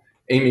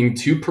 aiming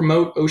to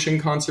promote ocean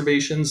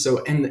conservation.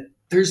 And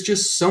there's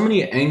just so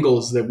many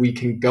angles that we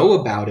can go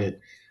about it.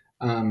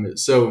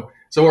 So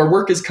our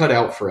work is cut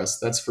out for us,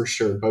 that's for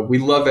sure. But we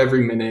love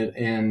every minute,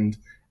 and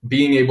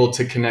being able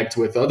to connect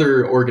with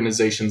other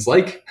organizations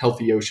like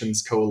Healthy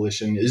Oceans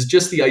Coalition is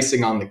just the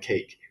icing on the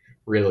cake,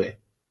 really.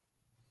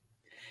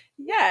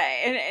 Yeah,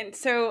 and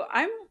so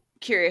I'm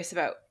curious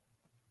about,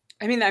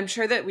 I'm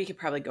sure that we could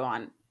probably go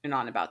on and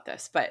on about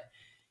this, but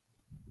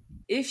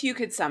if you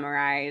could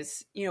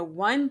summarize,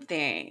 one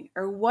thing,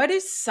 or what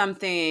is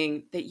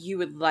something that you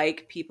would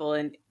like people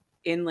in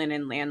inland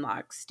and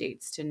landlocked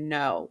states to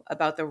know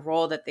about the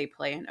role that they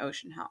play in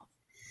ocean health?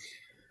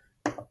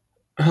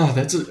 Oh,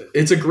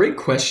 it's a great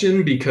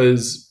question,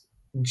 because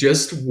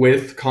just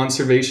with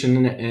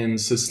conservation and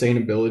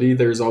sustainability,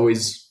 there's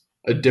always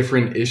a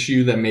different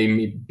issue that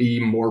may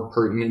be more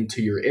pertinent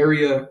to your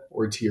area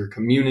or to your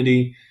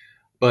community.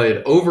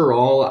 But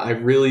overall, I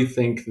really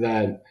think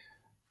that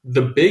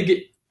the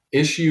big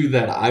issue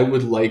that I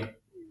would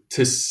like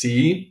to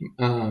see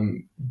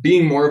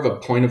being more of a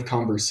point of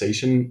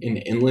conversation in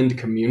inland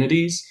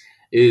communities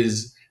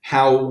is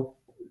how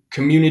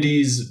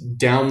communities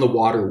down the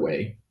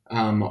waterway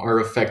are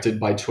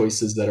affected by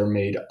choices that are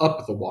made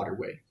up the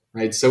waterway,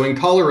 right? So in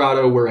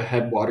Colorado, we're a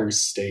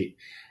headwaters state,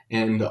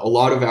 and a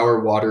lot of our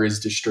water is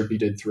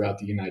distributed throughout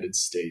the United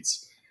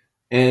States.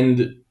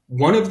 And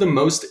one of the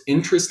most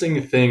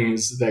interesting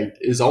things that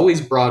is always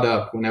brought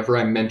up whenever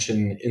I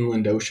mention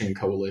Inland Ocean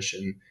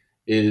Coalition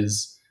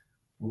is,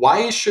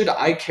 why should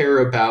I care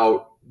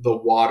about the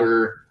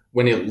water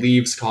when it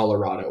leaves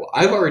Colorado?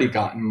 I've already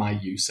gotten my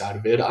use out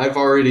of it. I've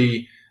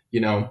already,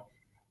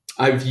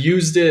 I've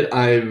used it.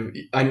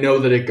 I know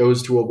that it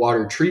goes to a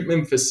water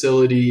treatment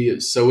facility.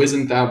 So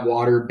isn't that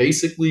water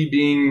basically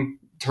being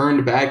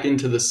turned back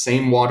into the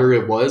same water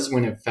it was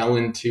when it fell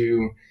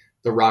into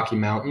the Rocky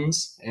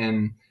Mountains?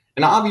 And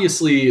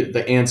obviously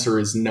the answer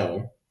is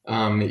no.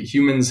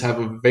 Humans have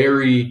a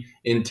very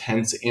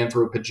intense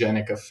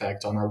anthropogenic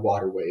effect on our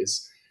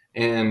waterways.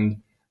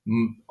 And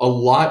a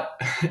lot,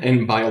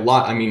 and by a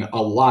lot, I mean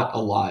a lot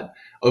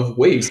of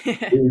waste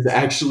is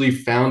actually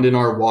found in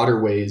our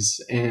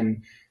waterways.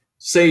 And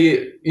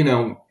say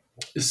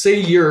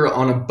you're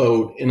on a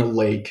boat in a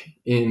lake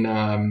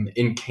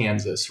in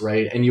Kansas,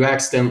 right? And you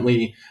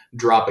accidentally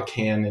drop a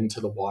can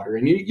into the water,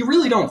 and you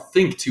really don't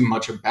think too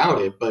much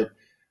about it, but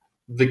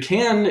the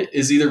can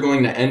is either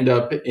going to end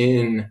up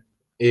in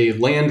a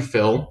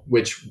landfill,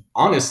 which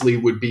honestly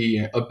would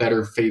be a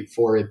better fate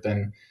for it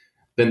than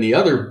the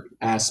other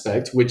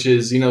aspect, which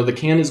is, the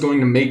can is going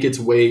to make its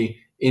way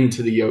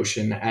into the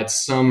ocean at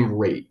some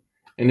rate.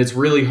 And it's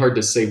really hard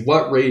to say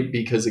what rate,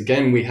 because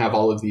again, we have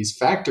all of these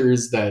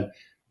factors that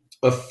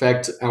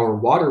affect our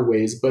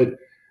waterways. But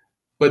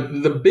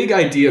the big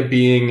idea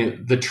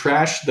being, the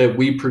trash that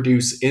we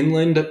produce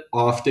inland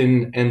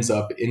often ends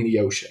up in the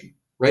ocean,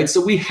 right?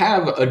 So we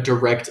have a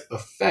direct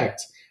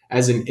effect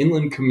as an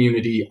inland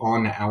community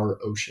on our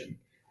ocean.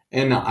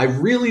 And I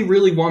really,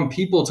 really want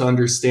people to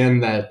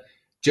understand that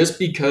just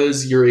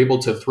because you're able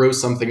to throw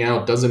something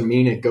out doesn't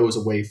mean it goes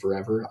away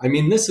forever.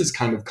 This is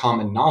kind of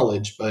common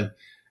knowledge, but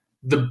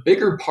the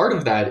bigger part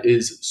of that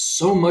is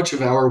so much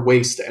of our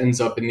waste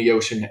ends up in the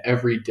ocean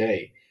every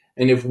day.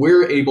 And if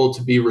we're able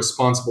to be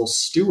responsible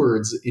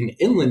stewards in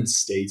inland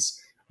states,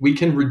 we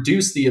can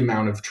reduce the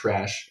amount of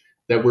trash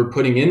that we're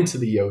putting into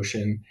the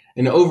ocean,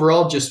 and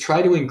overall just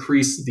try to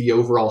increase the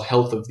overall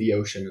health of the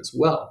ocean as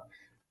well.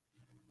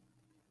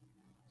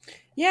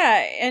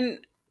 Yeah.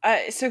 And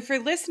so for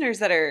listeners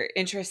that are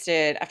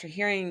interested, after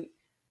hearing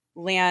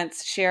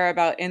Lance share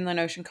about Inland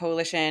Ocean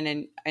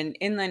Coalition and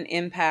inland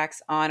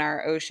impacts on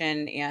our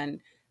ocean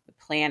and the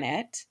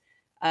planet,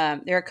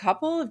 there are a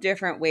couple of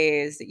different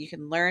ways that you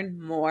can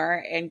learn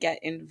more and get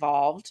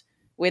involved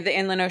with the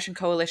Inland Ocean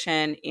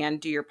Coalition and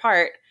do your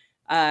part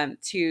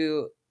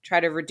to try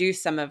to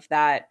reduce some of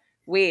that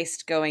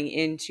waste going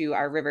into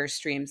our rivers,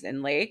 streams,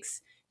 and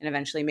lakes, and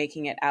eventually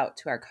making it out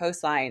to our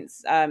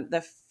coastlines.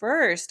 The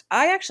first,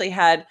 I actually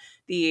had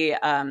the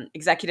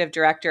executive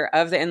director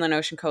of the Inland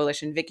Ocean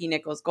Coalition, Vicki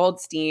Nichols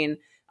Goldstein,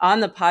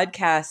 on the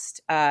podcast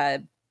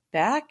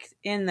back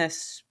in the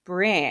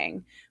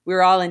spring. We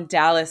were all in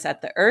Dallas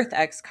at the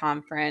EarthX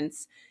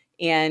conference.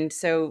 And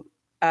so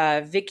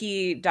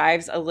Vicki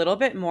dives a little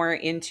bit more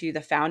into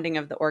the founding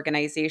of the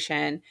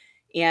organization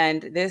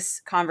And this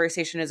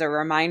conversation is a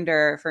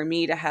reminder for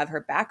me to have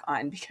her back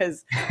on,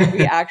 because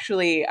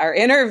our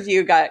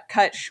interview got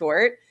cut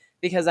short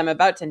because I'm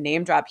about to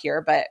name drop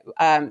here, but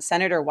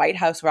Senator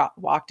Whitehouse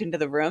walked into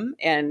the room,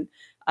 and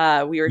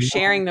we were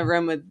sharing the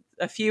room with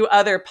a few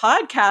other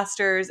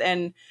podcasters,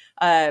 and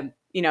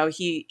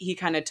he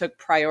kind of took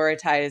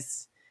priority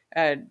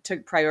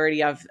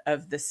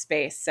of the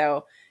space.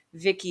 So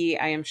Vicki,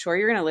 I am sure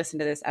you're going to listen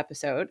to this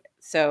episode,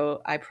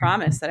 so I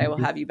promise that I will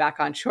have you back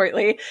on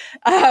shortly.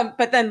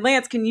 But then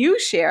Lance, can you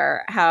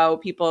share how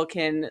people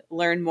can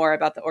learn more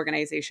about the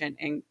organization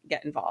and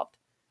get involved?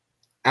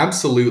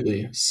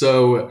 Absolutely.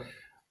 So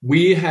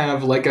we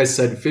have, like I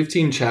said,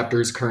 15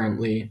 chapters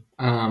currently,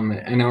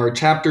 and our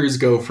chapters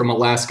go from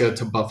Alaska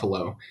to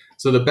Buffalo.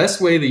 So the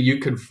best way that you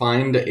could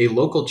find a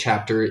local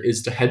chapter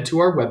is to head to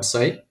our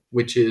website,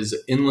 which is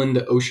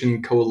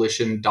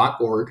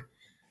inlandoceancoalition.org.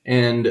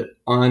 And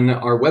on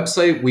our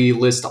website, we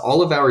list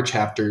all of our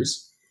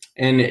chapters.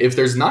 And if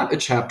there's not a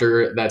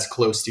chapter that's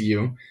close to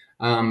you,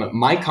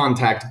 my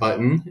contact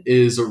button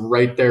is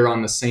right there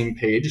on the same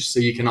page. So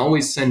you can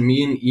always send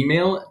me an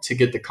email to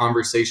get the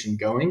conversation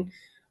going.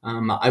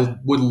 I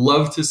would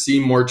love to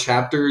see more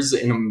chapters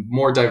in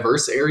more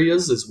diverse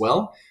areas as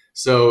well.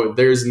 So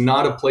there's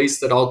not a place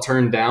that I'll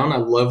turn down. I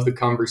love the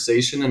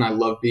conversation, and I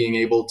love being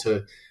able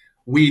to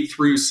weed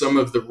through some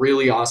of the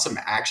really awesome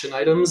action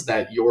items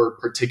that your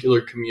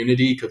particular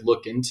community could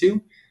look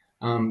into.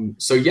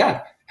 So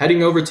yeah,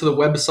 heading over to the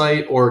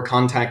website or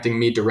contacting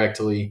me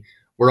directly.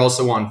 We're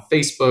also on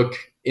Facebook,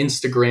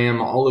 Instagram,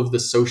 all of the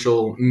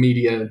social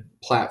media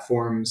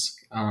platforms.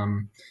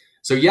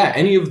 So yeah,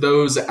 any of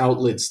those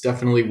outlets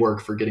definitely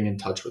work for getting in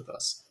touch with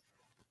us.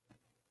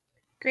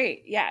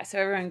 Great. Yeah. So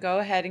everyone go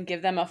ahead and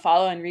give them a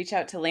follow and reach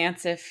out to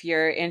Lance if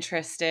you're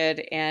interested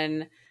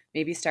in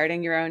maybe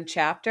starting your own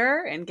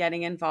chapter and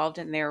getting involved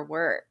in their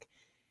work.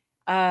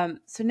 So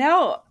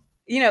now,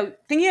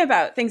 thinking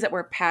about things that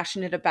we're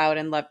passionate about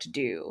and love to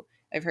do,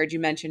 I've heard you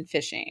mention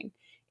fishing,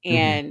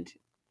 and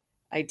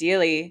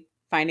ideally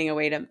finding a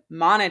way to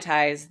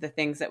monetize the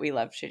things that we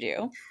love to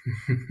do.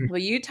 Will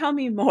you tell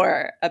me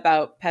more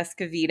about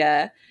Pesca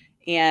Vida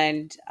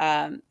and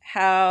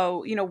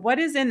how, what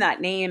is in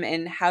that name,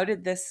 and how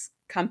did this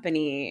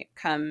company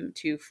come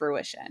to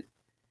fruition?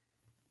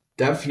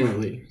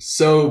 Definitely.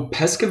 So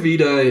Pesca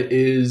Vida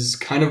is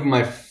kind of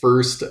my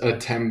first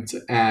attempt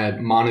at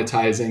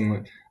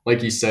monetizing,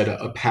 like you said,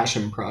 a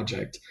passion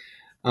project.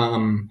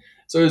 So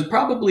it was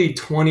probably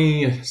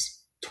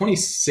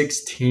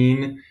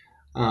 2016.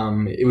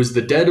 It was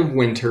the dead of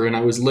winter, and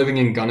I was living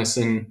in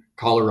Gunnison,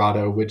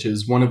 Colorado, which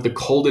is one of the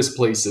coldest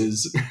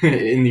places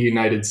in the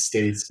United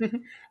States.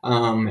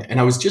 And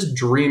I was just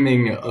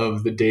dreaming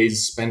of the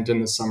days spent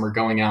in the summer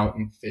going out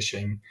and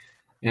fishing.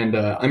 And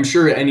I'm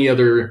sure any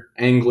other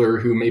angler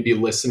who may be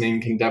listening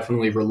can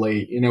definitely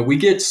relate. We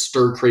get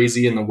stir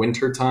crazy in the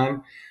winter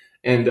time.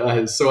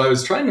 And so I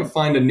was trying to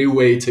find a new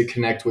way to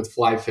connect with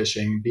fly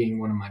fishing, being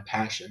one of my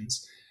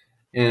passions.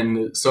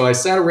 And so I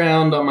sat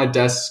around on my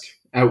desk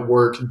at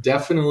work,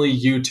 definitely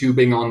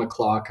YouTubing on the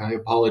clock. I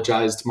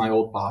apologize to my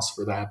old boss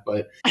for that.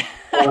 But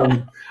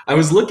I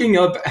was looking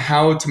up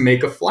how to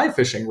make a fly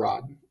fishing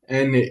rod.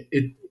 And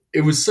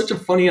it was such a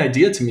funny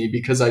idea to me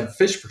because I'd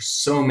fished for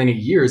so many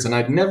years and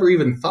I'd never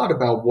even thought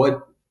about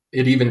what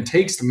it even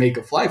takes to make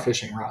a fly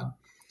fishing rod.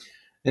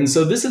 And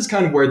so this is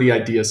kind of where the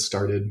idea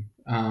started.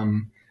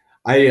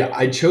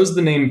 I chose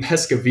the name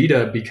Pesca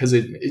Vida because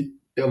it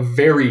a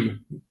very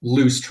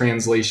loose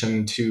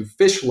translation to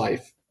fish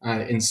life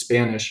in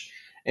Spanish.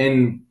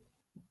 And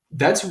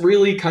that's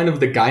really kind of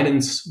the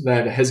guidance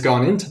that has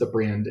gone into the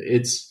brand.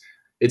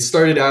 It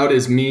started out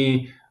as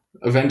me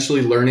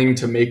eventually learning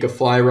to make a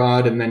fly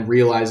rod and then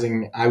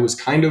realizing I was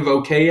kind of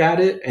okay at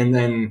it, and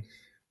then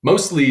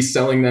mostly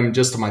selling them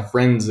just to my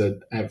friends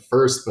at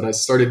first. But I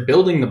started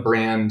building the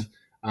brand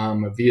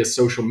via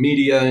social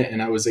media,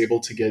 and I was able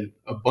to get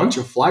a bunch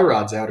of fly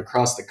rods out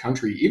across the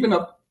country, even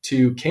up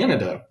to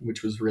Canada,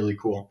 which was really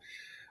cool.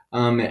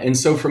 And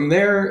so from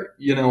there,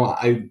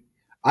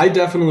 I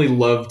definitely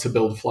love to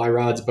build fly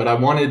rods, but I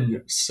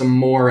wanted some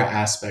more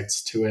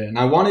aspects to it. And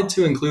I wanted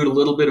to include a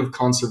little bit of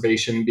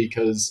conservation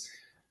because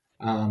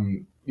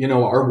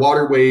our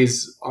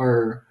waterways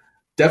are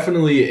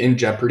definitely in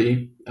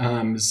jeopardy.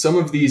 Some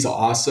of these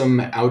awesome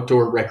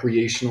outdoor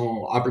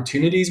recreational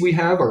opportunities we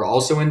have are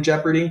also in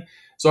jeopardy.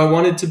 So I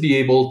wanted to be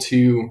able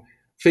to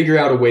figure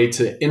out a way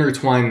to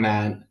intertwine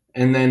that.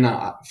 And then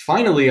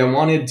finally, I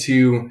wanted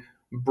to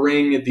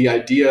bring the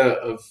idea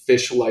of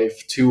fish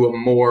life to a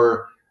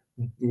more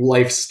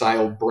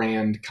lifestyle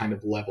brand kind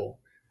of level.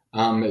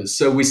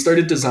 So we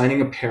started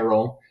designing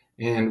apparel,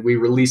 and we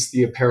released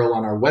the apparel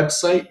on our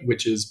website,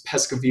 which is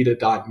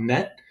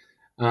pescavida.net.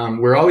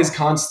 We're always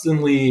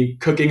constantly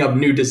cooking up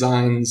new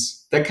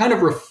designs that kind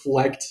of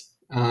reflect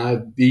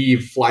the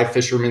fly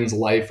fisherman's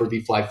life or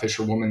the fly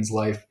fisherwoman's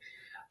life.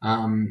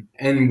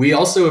 And we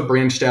also have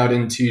branched out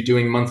into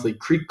doing monthly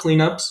creek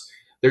cleanups.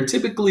 They're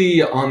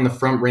typically on the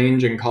Front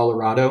Range in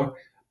Colorado,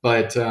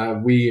 but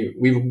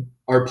we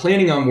are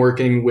planning on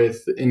working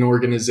with an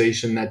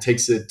organization that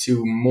takes it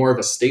to more of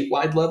a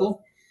statewide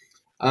level.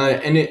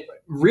 And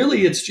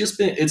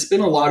it's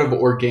been a lot of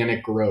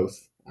organic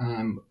growth.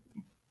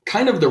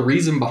 Kind of the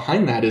reason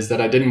behind that is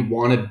that I didn't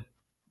want to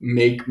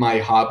make my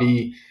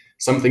hobby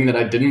something that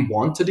I didn't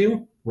want to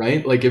do,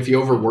 right? Like if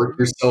you overwork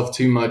yourself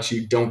too much,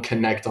 you don't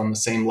connect on the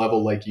same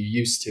level like you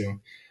used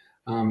to.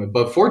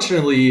 But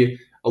fortunately,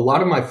 a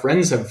lot of my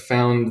friends have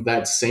found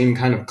that same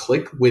kind of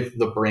click with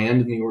the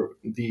brand and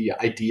the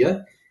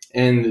idea,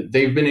 and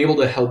they've been able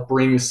to help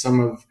bring some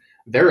of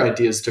their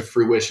ideas to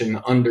fruition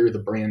under the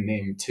brand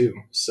name too.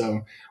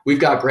 So we've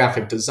got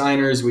graphic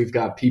designers, we've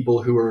got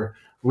people who are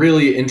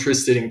really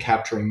interested in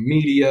capturing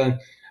media.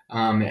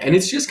 And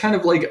it's just kind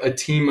of like a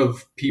team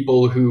of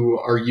people who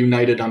are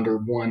united under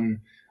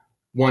one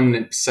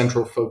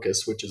central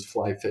focus, which is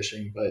fly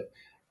fishing. But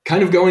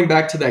kind of going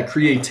back to that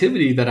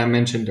creativity that I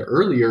mentioned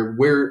earlier,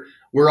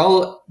 we're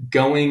all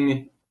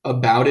going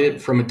about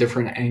it from a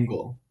different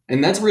angle.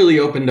 And that's really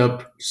opened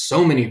up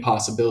so many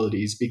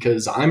possibilities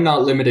because I'm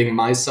not limiting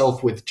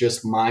myself with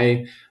just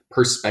my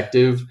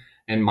perspective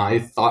and my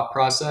thought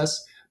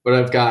process, but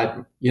I've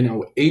got,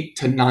 8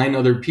 to 9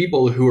 other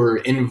people who are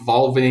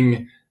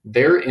involving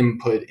their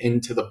input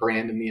into the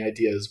brand and the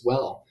idea as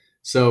well.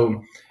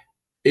 So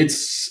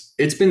it's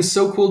been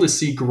so cool to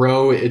see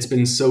grow. It's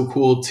been so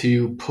cool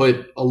to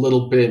put a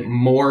little bit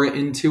more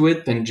into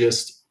it than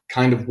just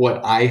kind of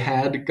what I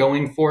had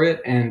going for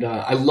it. And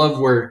I love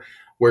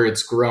where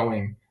it's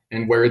growing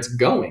and where it's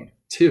going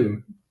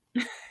too.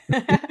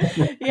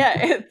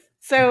 Yeah.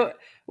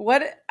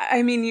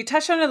 You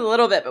touched on it a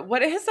little bit, but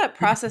what has that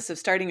process of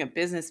starting a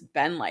business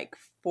been like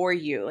for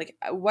you? Like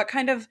what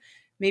kind of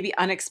maybe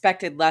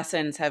unexpected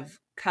lessons have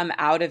come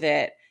out of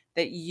it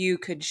that you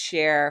could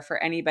share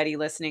for anybody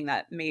listening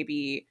that may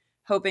be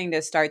hoping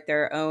to start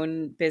their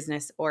own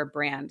business or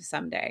brand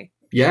someday?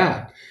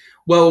 Yeah.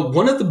 Well,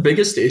 one of the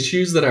biggest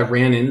issues that I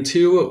ran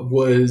into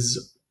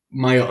was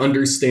my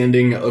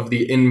understanding of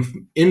the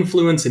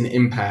influence and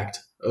impact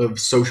of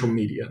social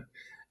media.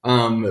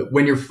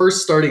 When you're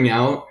first starting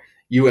out,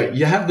 you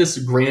have this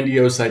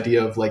grandiose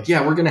idea of like,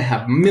 yeah, we're going to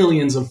have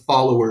millions of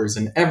followers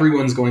and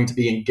everyone's going to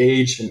be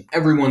engaged and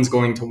everyone's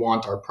going to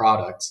want our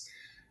products.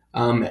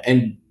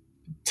 And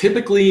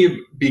typically,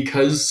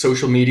 because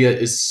social media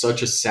is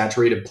such a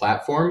saturated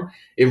platform,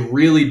 it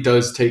really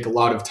does take a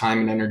lot of time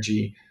and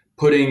energy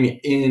putting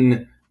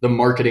in the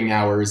marketing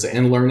hours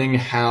and learning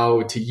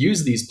how to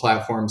use these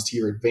platforms to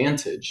your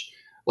advantage.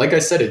 Like I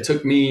said, it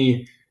took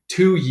me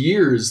 2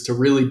 years to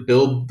really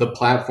build the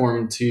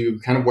platform to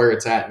kind of where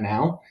it's at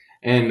now.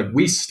 And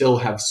we still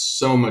have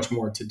so much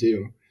more to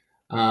do.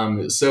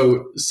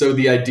 So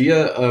the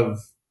idea of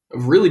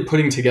really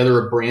putting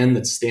together a brand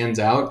that stands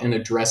out and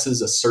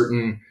addresses a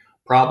certain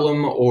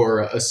problem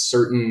or a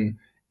certain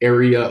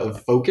area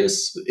of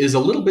focus is a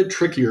little bit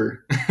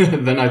trickier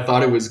than I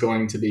thought it was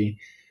going to be.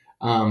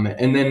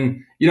 And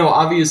then,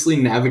 obviously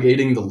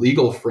navigating the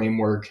legal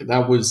framework,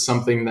 that was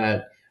something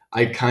that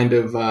I kind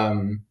of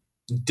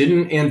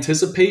didn't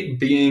anticipate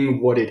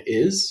being what it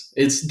is.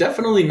 It's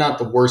definitely not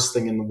the worst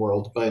thing in the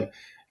world, but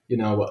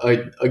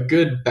a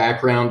good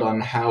background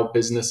on how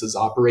businesses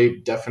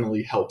operate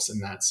definitely helps in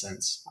that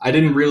sense. I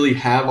didn't really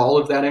have all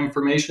of that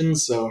information.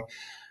 So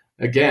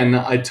again,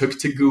 I took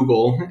to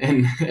Google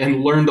and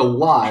learned a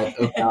lot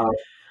about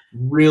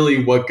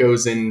really what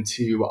goes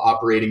into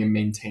operating and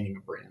maintaining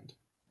a brand.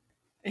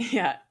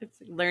 Yeah, it's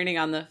learning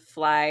on the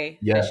fly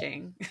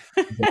fishing.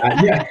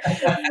 Yeah.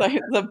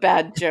 The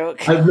bad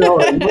joke. I know,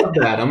 I love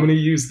that. I'm going to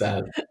use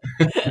that.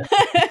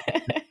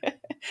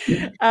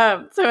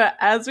 So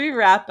as we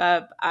wrap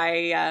up,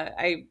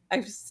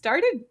 I've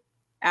started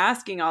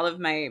asking all of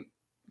my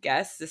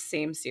guests the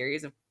same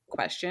series of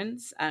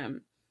questions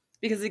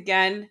because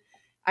again,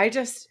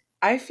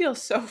 I feel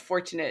so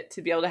fortunate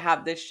to be able to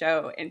have this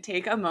show and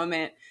take a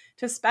moment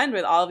to spend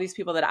with all of these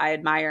people that I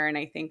admire and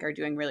I think are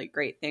doing really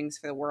great things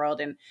for the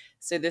world. And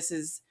so this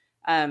is,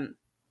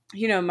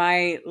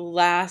 my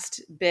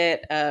last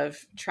bit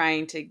of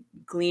trying to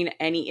glean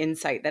any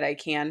insight that I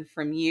can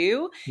from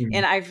you. Mm-hmm.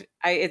 And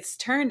it's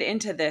turned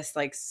into this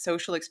like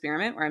social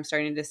experiment where I'm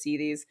starting to see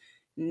these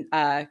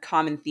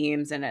common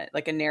themes and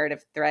a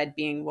narrative thread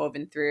being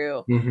woven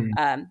through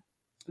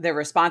the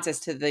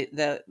responses to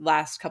the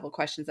last couple of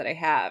questions that I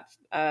have.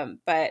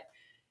 But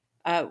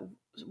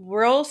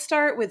we'll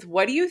start with,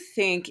 what do you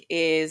think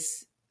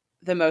is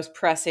the most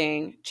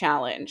pressing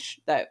challenge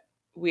that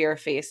we are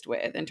faced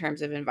with in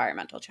terms of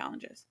environmental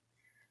challenges?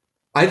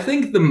 I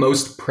think the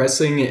most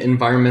pressing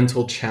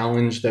environmental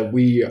challenge that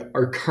we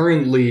are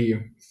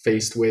currently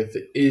faced with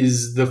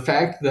is the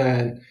fact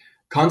that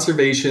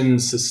conservation,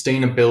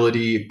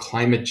 sustainability,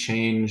 climate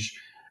change,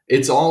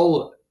 it's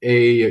all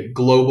a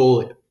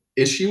global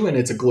issue and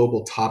it's a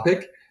global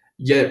topic.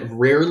 Yet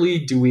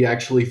rarely do we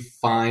actually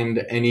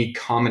find any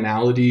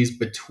commonalities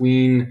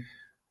between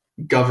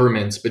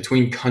governments,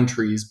 between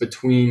countries,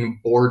 between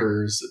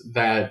borders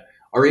that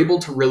are able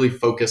to really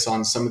focus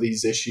on some of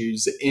these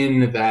issues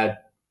in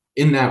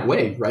that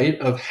way, right?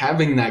 Of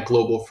having that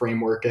global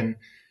framework. And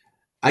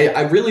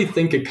I really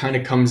think it kind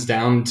of comes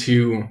down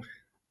to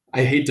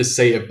I hate to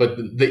say it, but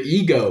the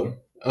ego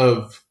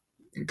of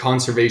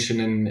conservation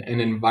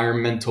and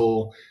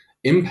environmental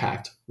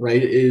impact,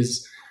 right,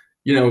 is,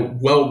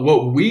 well,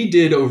 what we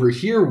did over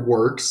here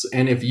works,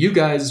 and if you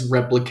guys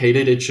replicate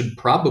it, it should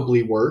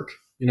probably work.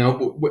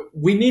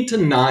 We need to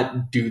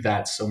not do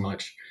that so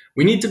much.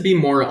 We need to be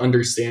more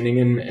understanding,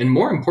 and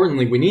more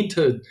importantly, we need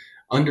to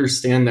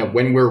understand that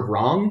when we're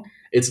wrong,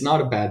 it's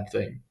not a bad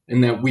thing,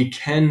 and that we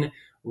can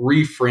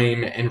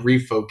reframe and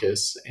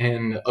refocus.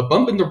 And a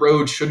bump in the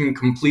road shouldn't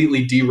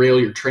completely derail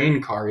your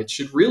train car. It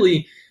should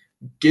really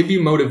give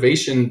you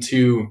motivation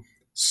to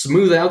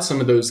smooth out some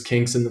of those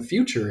kinks in the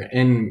future,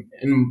 and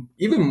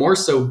even more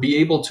so, be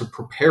able to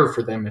prepare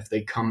for them if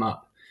they come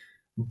up.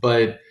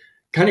 But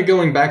kind of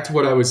going back to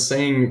what I was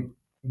saying,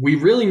 we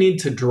really need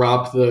to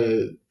drop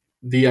the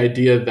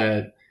idea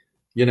that,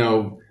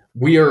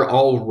 we are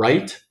all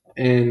right,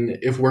 and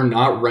if we're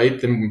not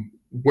right, then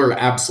we're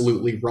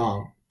absolutely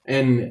wrong.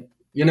 And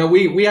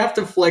we have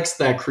to flex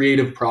that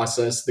creative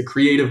process, the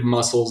creative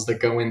muscles that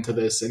go into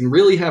this, and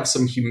really have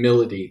some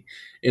humility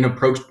in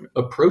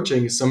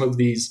approaching some of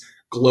these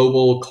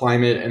global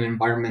climate and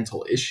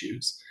environmental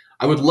issues.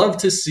 I would love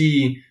to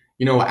see,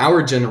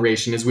 our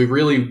generation, as we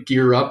really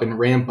gear up and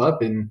ramp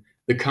up in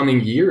the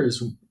coming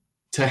years,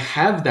 to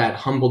have that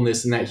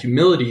humbleness and that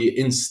humility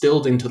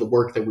instilled into the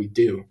work that we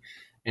do.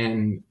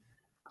 And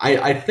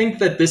I think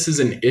that this is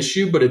an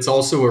issue, but it's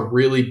also a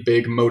really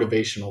big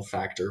motivational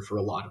factor for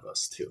a lot of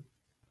us too.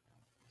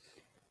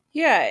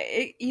 Yeah,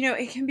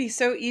 it can be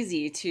so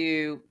easy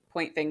to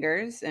point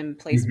fingers and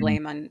place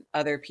blame on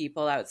other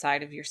people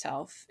outside of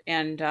yourself.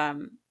 And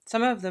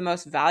some of the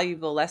most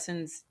valuable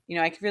lessons,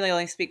 I can really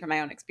only speak from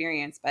my own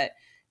experience, but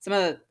some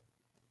of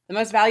the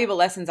most valuable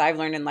lessons I've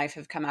learned in life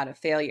have come out of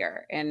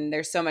failure. And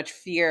there's so much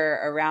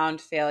fear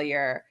around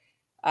failure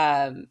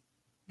that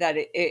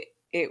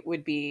it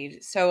would be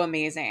so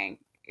amazing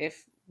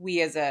if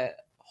we as a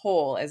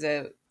whole, as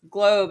a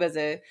globe, as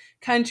a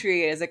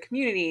country, as a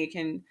community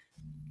can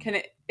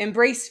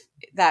embrace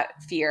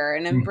that fear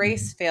and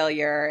embrace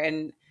failure,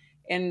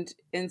 and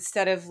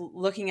instead of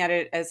looking at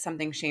it as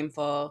something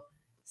shameful,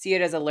 see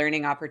it as a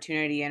learning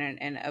opportunity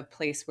and a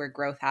place where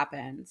growth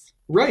happens.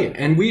 Right.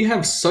 And we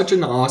have such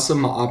an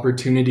awesome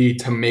opportunity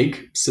to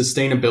make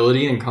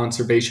sustainability and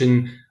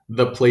conservation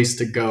the place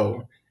to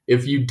go.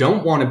 If you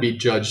don't want to be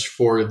judged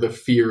for the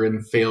fear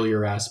and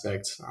failure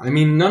aspects, I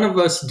mean, none of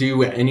us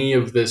do any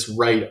of this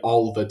right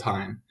all the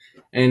time.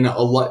 And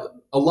a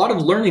lot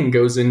of learning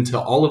goes into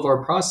all of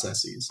our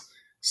processes.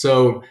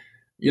 So,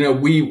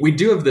 we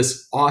do have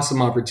this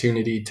awesome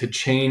opportunity to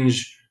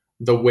change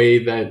the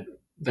way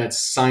that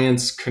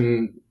science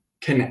can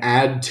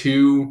add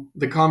to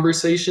the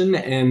conversation,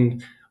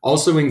 and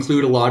also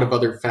include a lot of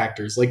other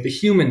factors, like the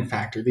human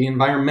factor, the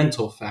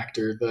environmental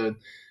factor,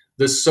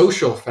 the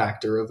social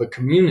factor of a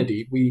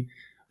community. We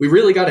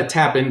really got to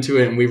tap into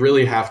it, and we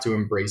really have to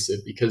embrace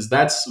it, because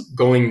that's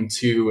going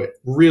to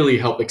really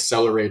help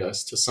accelerate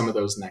us to some of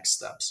those next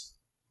steps.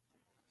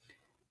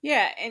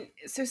 Yeah. And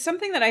so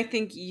something that I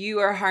think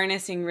you are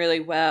harnessing really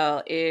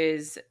well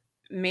is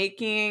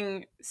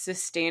making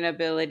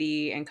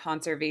sustainability and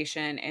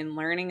conservation and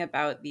learning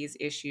about these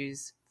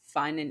issues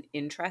fun and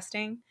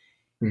interesting.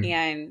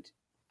 And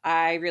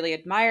I really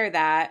admire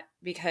that,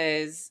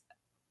 because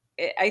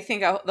I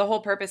think the whole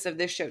purpose of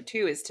this show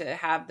too is to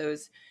have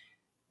those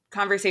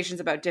conversations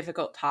about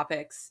difficult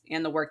topics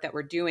and the work that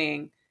we're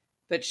doing,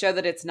 but show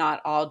that it's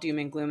not all doom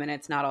and gloom and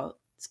it's not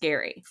all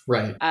scary.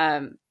 Right.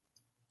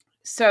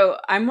 So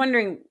I'm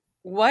wondering,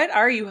 what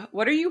are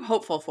you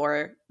hopeful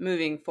for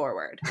moving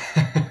forward?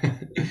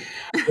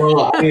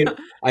 Well,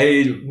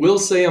 I will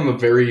say I'm a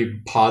very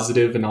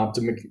positive and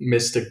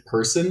optimistic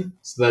person,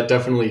 so that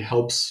definitely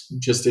helps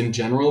just in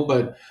general.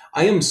 But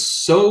I am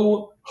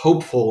so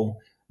hopeful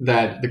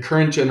that the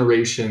current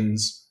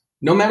generations,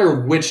 no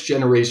matter which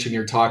generation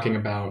you're talking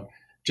about,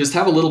 just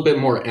have a little bit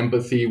more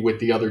empathy with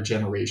the other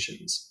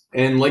generations.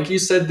 And like you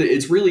said,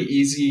 it's really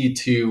easy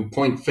to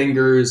point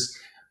fingers,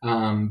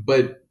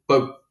 but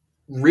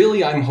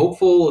really, I'm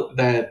hopeful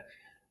that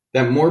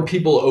more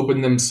people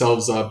open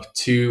themselves up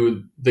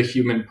to the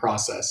human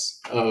process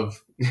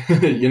of,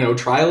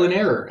 trial and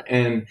error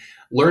and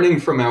learning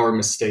from our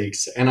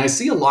mistakes. And I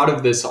see a lot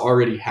of this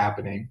already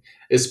happening,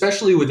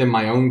 especially within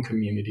my own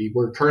community.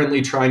 We're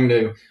currently trying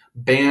to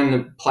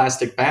ban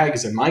plastic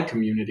bags in my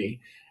community,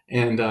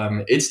 and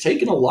it's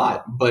taken a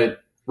lot. But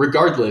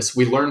regardless,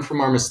 we learn from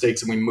our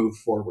mistakes and we move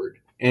forward.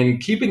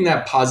 And keeping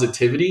that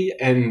positivity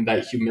and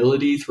that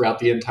humility throughout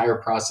the entire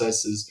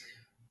process is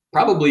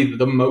probably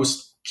the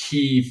most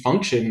key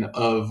function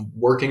of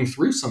working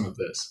through some of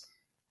this.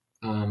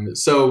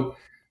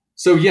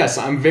 So yes,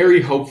 I'm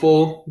very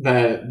hopeful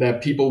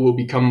that people will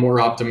become more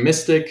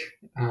optimistic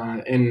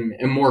and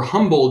more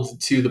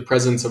humbled to the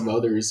presence of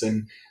others.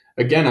 And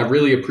again, I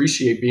really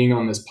appreciate being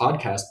on this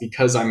podcast,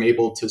 because I'm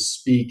able to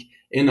speak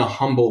in a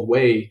humble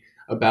way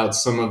about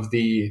some of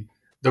the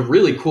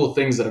really cool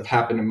things that have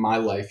happened in my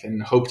life,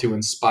 and hope to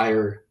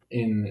inspire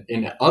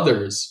in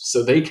others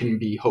so they can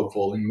be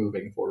hopeful and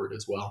moving forward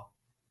as well.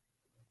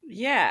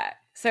 Yeah.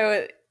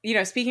 So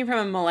speaking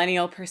from a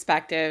millennial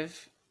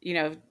perspective,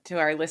 to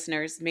our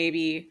listeners,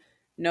 maybe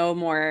no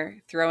more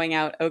throwing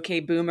out okay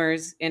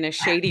boomers in a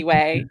shady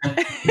way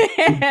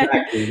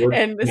Exactly.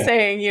 and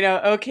saying,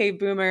 okay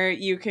boomer,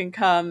 you can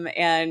come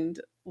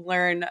and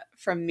learn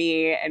from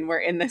me and we're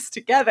in this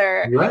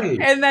together. Right.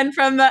 And then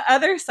from the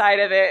other side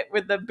of it,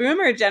 with the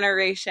boomer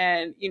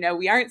generation,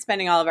 we aren't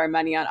spending all of our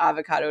money on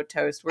avocado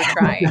toast. We're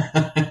trying.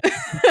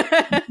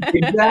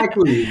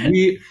 Exactly.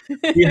 We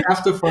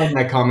have to find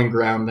that common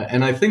ground,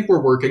 and I think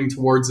we're working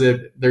towards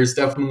it. There's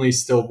definitely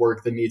still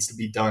work that needs to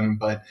be done,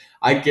 but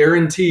I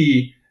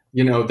guarantee,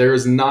 there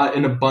is not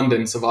an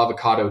abundance of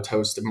avocado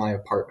toast in my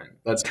apartment.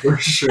 That's for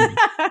sure.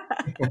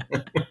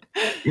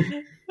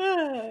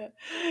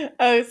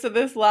 Oh, so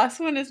this last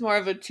one is more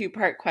of a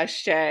two-part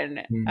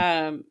question.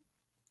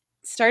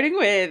 Starting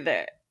with,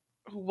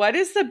 what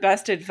is the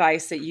best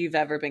advice that you've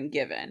ever been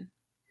given?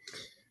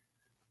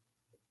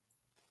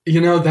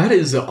 That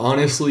is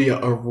honestly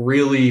a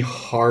really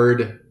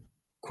hard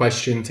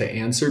question to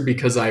answer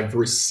because I've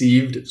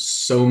received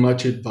so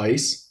much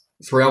advice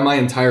throughout my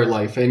entire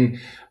life. And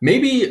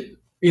maybe,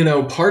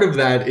 part of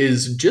that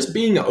is just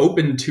being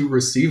open to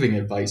receiving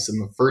advice in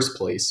the first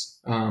place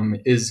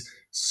is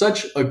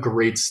such a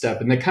great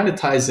step. And it kind of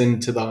ties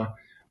into the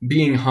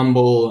being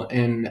humble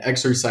and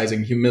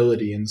exercising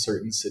humility in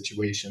certain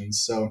situations.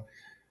 So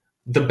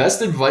the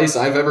best advice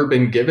I've ever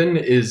been given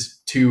is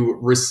to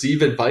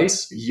receive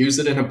advice, use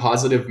it in a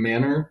positive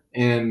manner,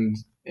 and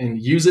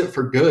use it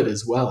for good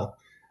as well.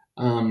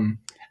 And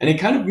it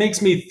kind of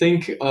makes me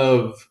think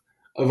of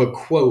a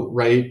quote,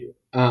 right?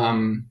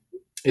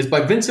 It's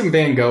by Vincent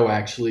van Gogh,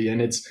 actually,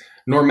 and it's,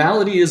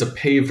 "Normality is a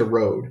paved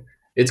road.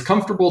 It's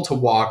comfortable to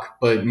walk,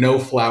 but no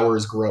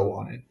flowers grow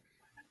on it."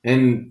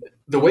 And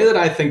the way that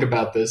I think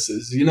about this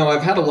is,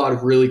 I've had a lot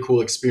of really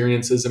cool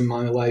experiences in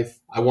my life.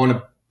 I want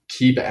to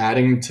keep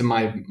adding to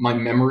my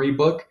memory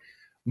book.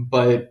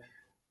 But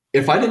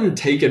if I didn't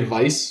take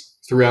advice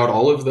throughout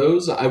all of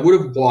those, I would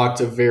have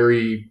walked a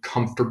very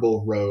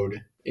comfortable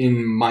road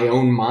in my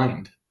own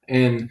mind.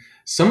 And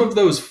some of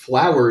those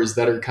flowers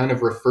that are kind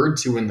of referred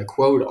to in the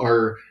quote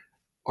are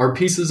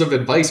pieces of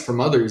advice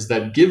from others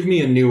that give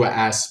me a new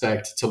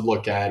aspect to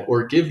look at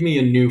or give me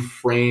a new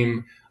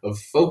frame of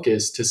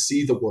focus to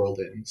see the world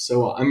in.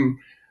 So I'm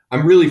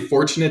really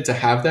fortunate to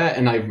have that.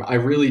 And I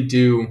really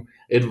do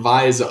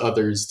advise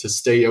others to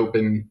stay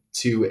open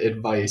to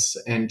advice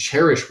and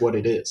cherish what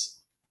it is.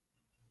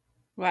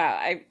 Wow,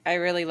 I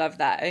really love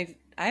that.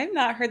 I have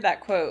not heard that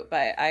quote,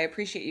 but I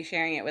appreciate you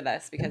sharing it with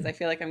us because I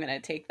feel like I'm going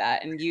to take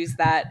that and use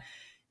that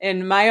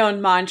in my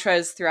own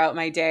mantras throughout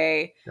my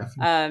day.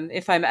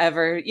 If I'm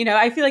ever,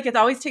 I feel like it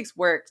always takes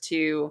work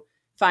to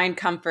find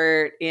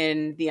comfort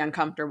in the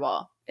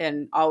uncomfortable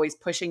and always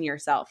pushing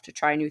yourself to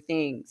try new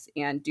things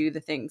and do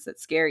the things that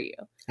scare you.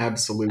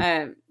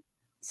 Absolutely.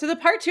 So the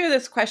part two of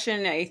this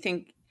question, I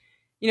think,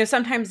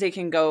 sometimes they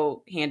can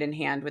go hand in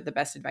hand with the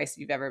best advice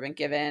you've ever been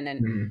given.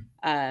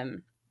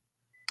 And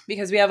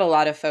because we have a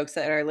lot of folks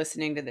that are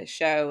listening to this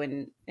show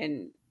and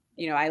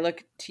I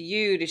look to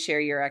you to share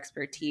your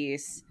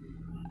expertise.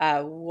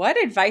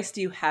 What advice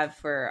do you have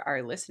for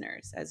our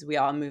listeners as we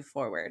all move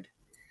forward?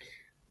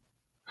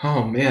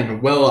 Oh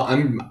man, well,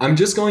 I'm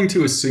just going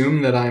to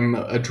assume that I'm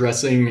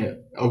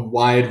addressing a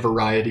wide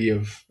variety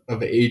of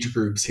age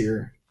groups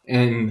here.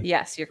 And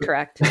yes, you're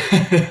correct.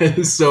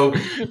 So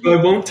I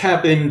won't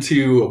tap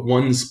into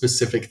one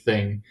specific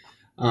thing.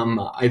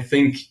 I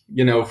think,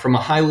 from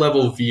a high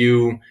level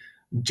view,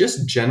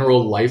 just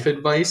general life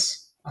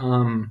advice.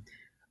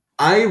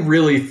 I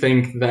really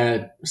think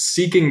that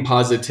seeking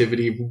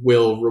positivity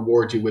will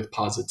reward you with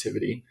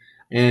positivity.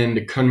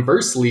 And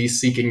conversely,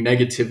 seeking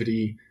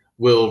negativity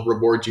will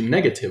reward you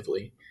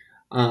negatively.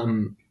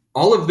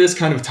 All of this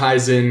kind of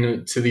ties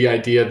in to the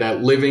idea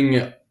that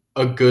living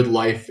a good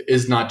life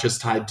is not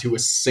just tied to a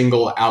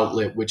single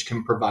outlet which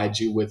can provide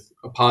you with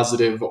a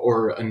positive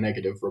or a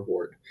negative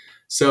reward.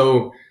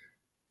 So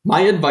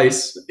my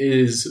advice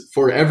is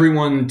for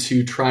everyone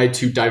to try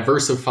to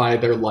diversify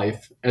their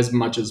life as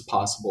much as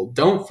possible.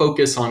 Don't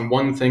focus on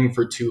one thing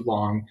for too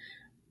long,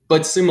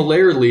 but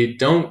similarly,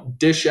 don't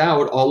dish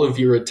out all of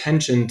your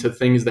attention to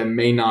things that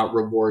may not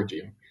reward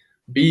you.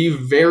 Be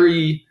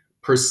very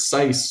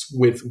precise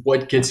with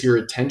what gets your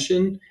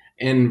attention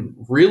and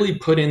really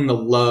put in the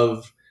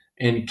love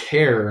and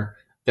care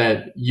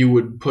that you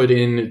would put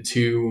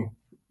into,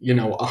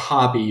 a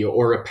hobby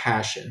or a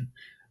passion.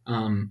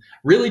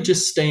 Really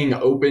just staying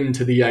open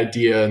to the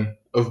idea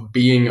of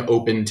being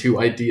open to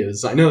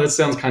ideas. I know that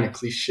sounds kind of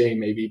cliche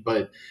maybe,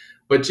 but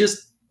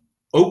just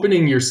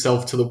opening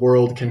yourself to the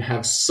world can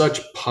have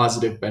such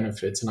positive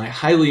benefits. And I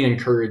highly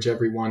encourage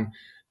everyone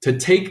to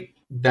take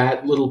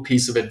that little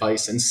piece of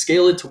advice and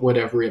scale it to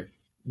whatever it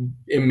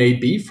may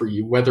be for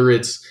you, whether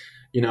it's,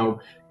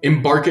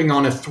 embarking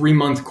on a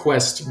 3-month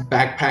quest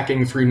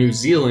backpacking through New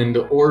Zealand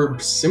or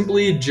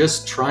simply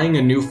just trying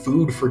a new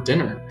food for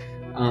dinner.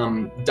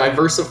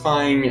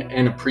 Diversifying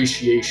and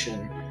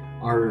appreciation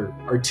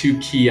are two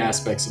key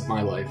aspects of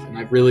my life. And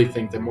I really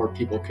think that more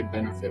people could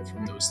benefit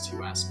from those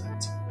two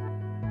aspects.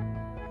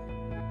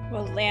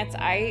 Well, Lance,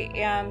 I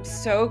am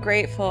so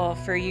grateful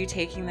for you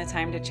taking the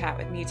time to chat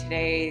with me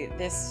today.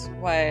 This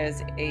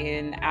was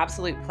an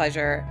absolute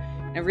pleasure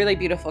and a really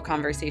beautiful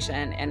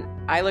conversation. And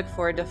I look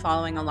forward to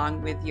following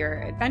along with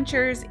your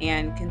adventures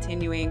and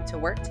continuing to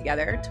work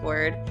together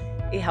toward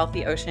a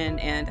healthy ocean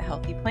and a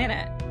healthy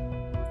planet.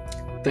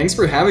 Thanks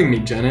for having me,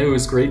 Jenna. It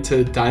was great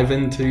to dive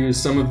into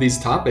some of these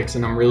topics,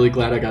 and I'm really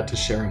glad I got to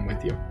share them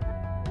with you.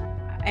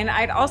 And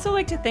I'd also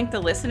like to thank the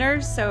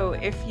listeners. So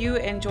if you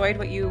enjoyed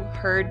what you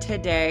heard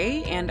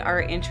today and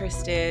are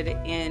interested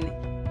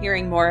in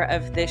hearing more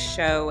of this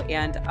show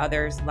and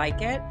others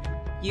like it,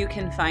 you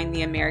can find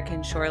the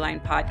American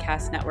Shoreline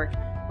Podcast Network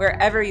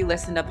wherever you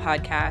listen to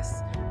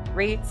podcasts.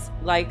 Rates,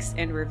 likes,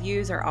 and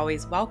reviews are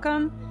always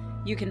welcome.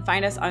 You can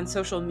find us on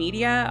social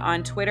media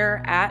on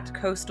Twitter at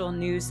Coastal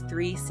News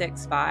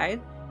 365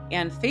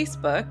 and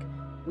Facebook.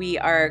 We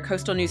are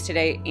Coastal News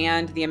Today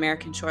and the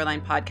American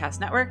Shoreline Podcast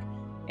Network.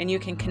 And you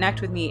can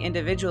connect with me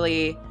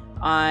individually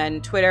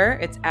on Twitter.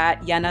 It's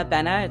at Yenna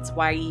Benna. It's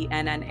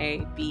YENNABENNA.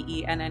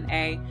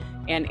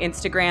 And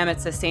Instagram,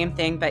 it's the same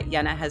thing, but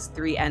Yenna has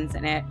 3 N's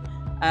in it.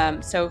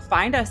 So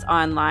find us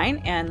online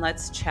and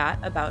let's chat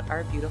about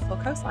our beautiful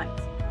coastlines.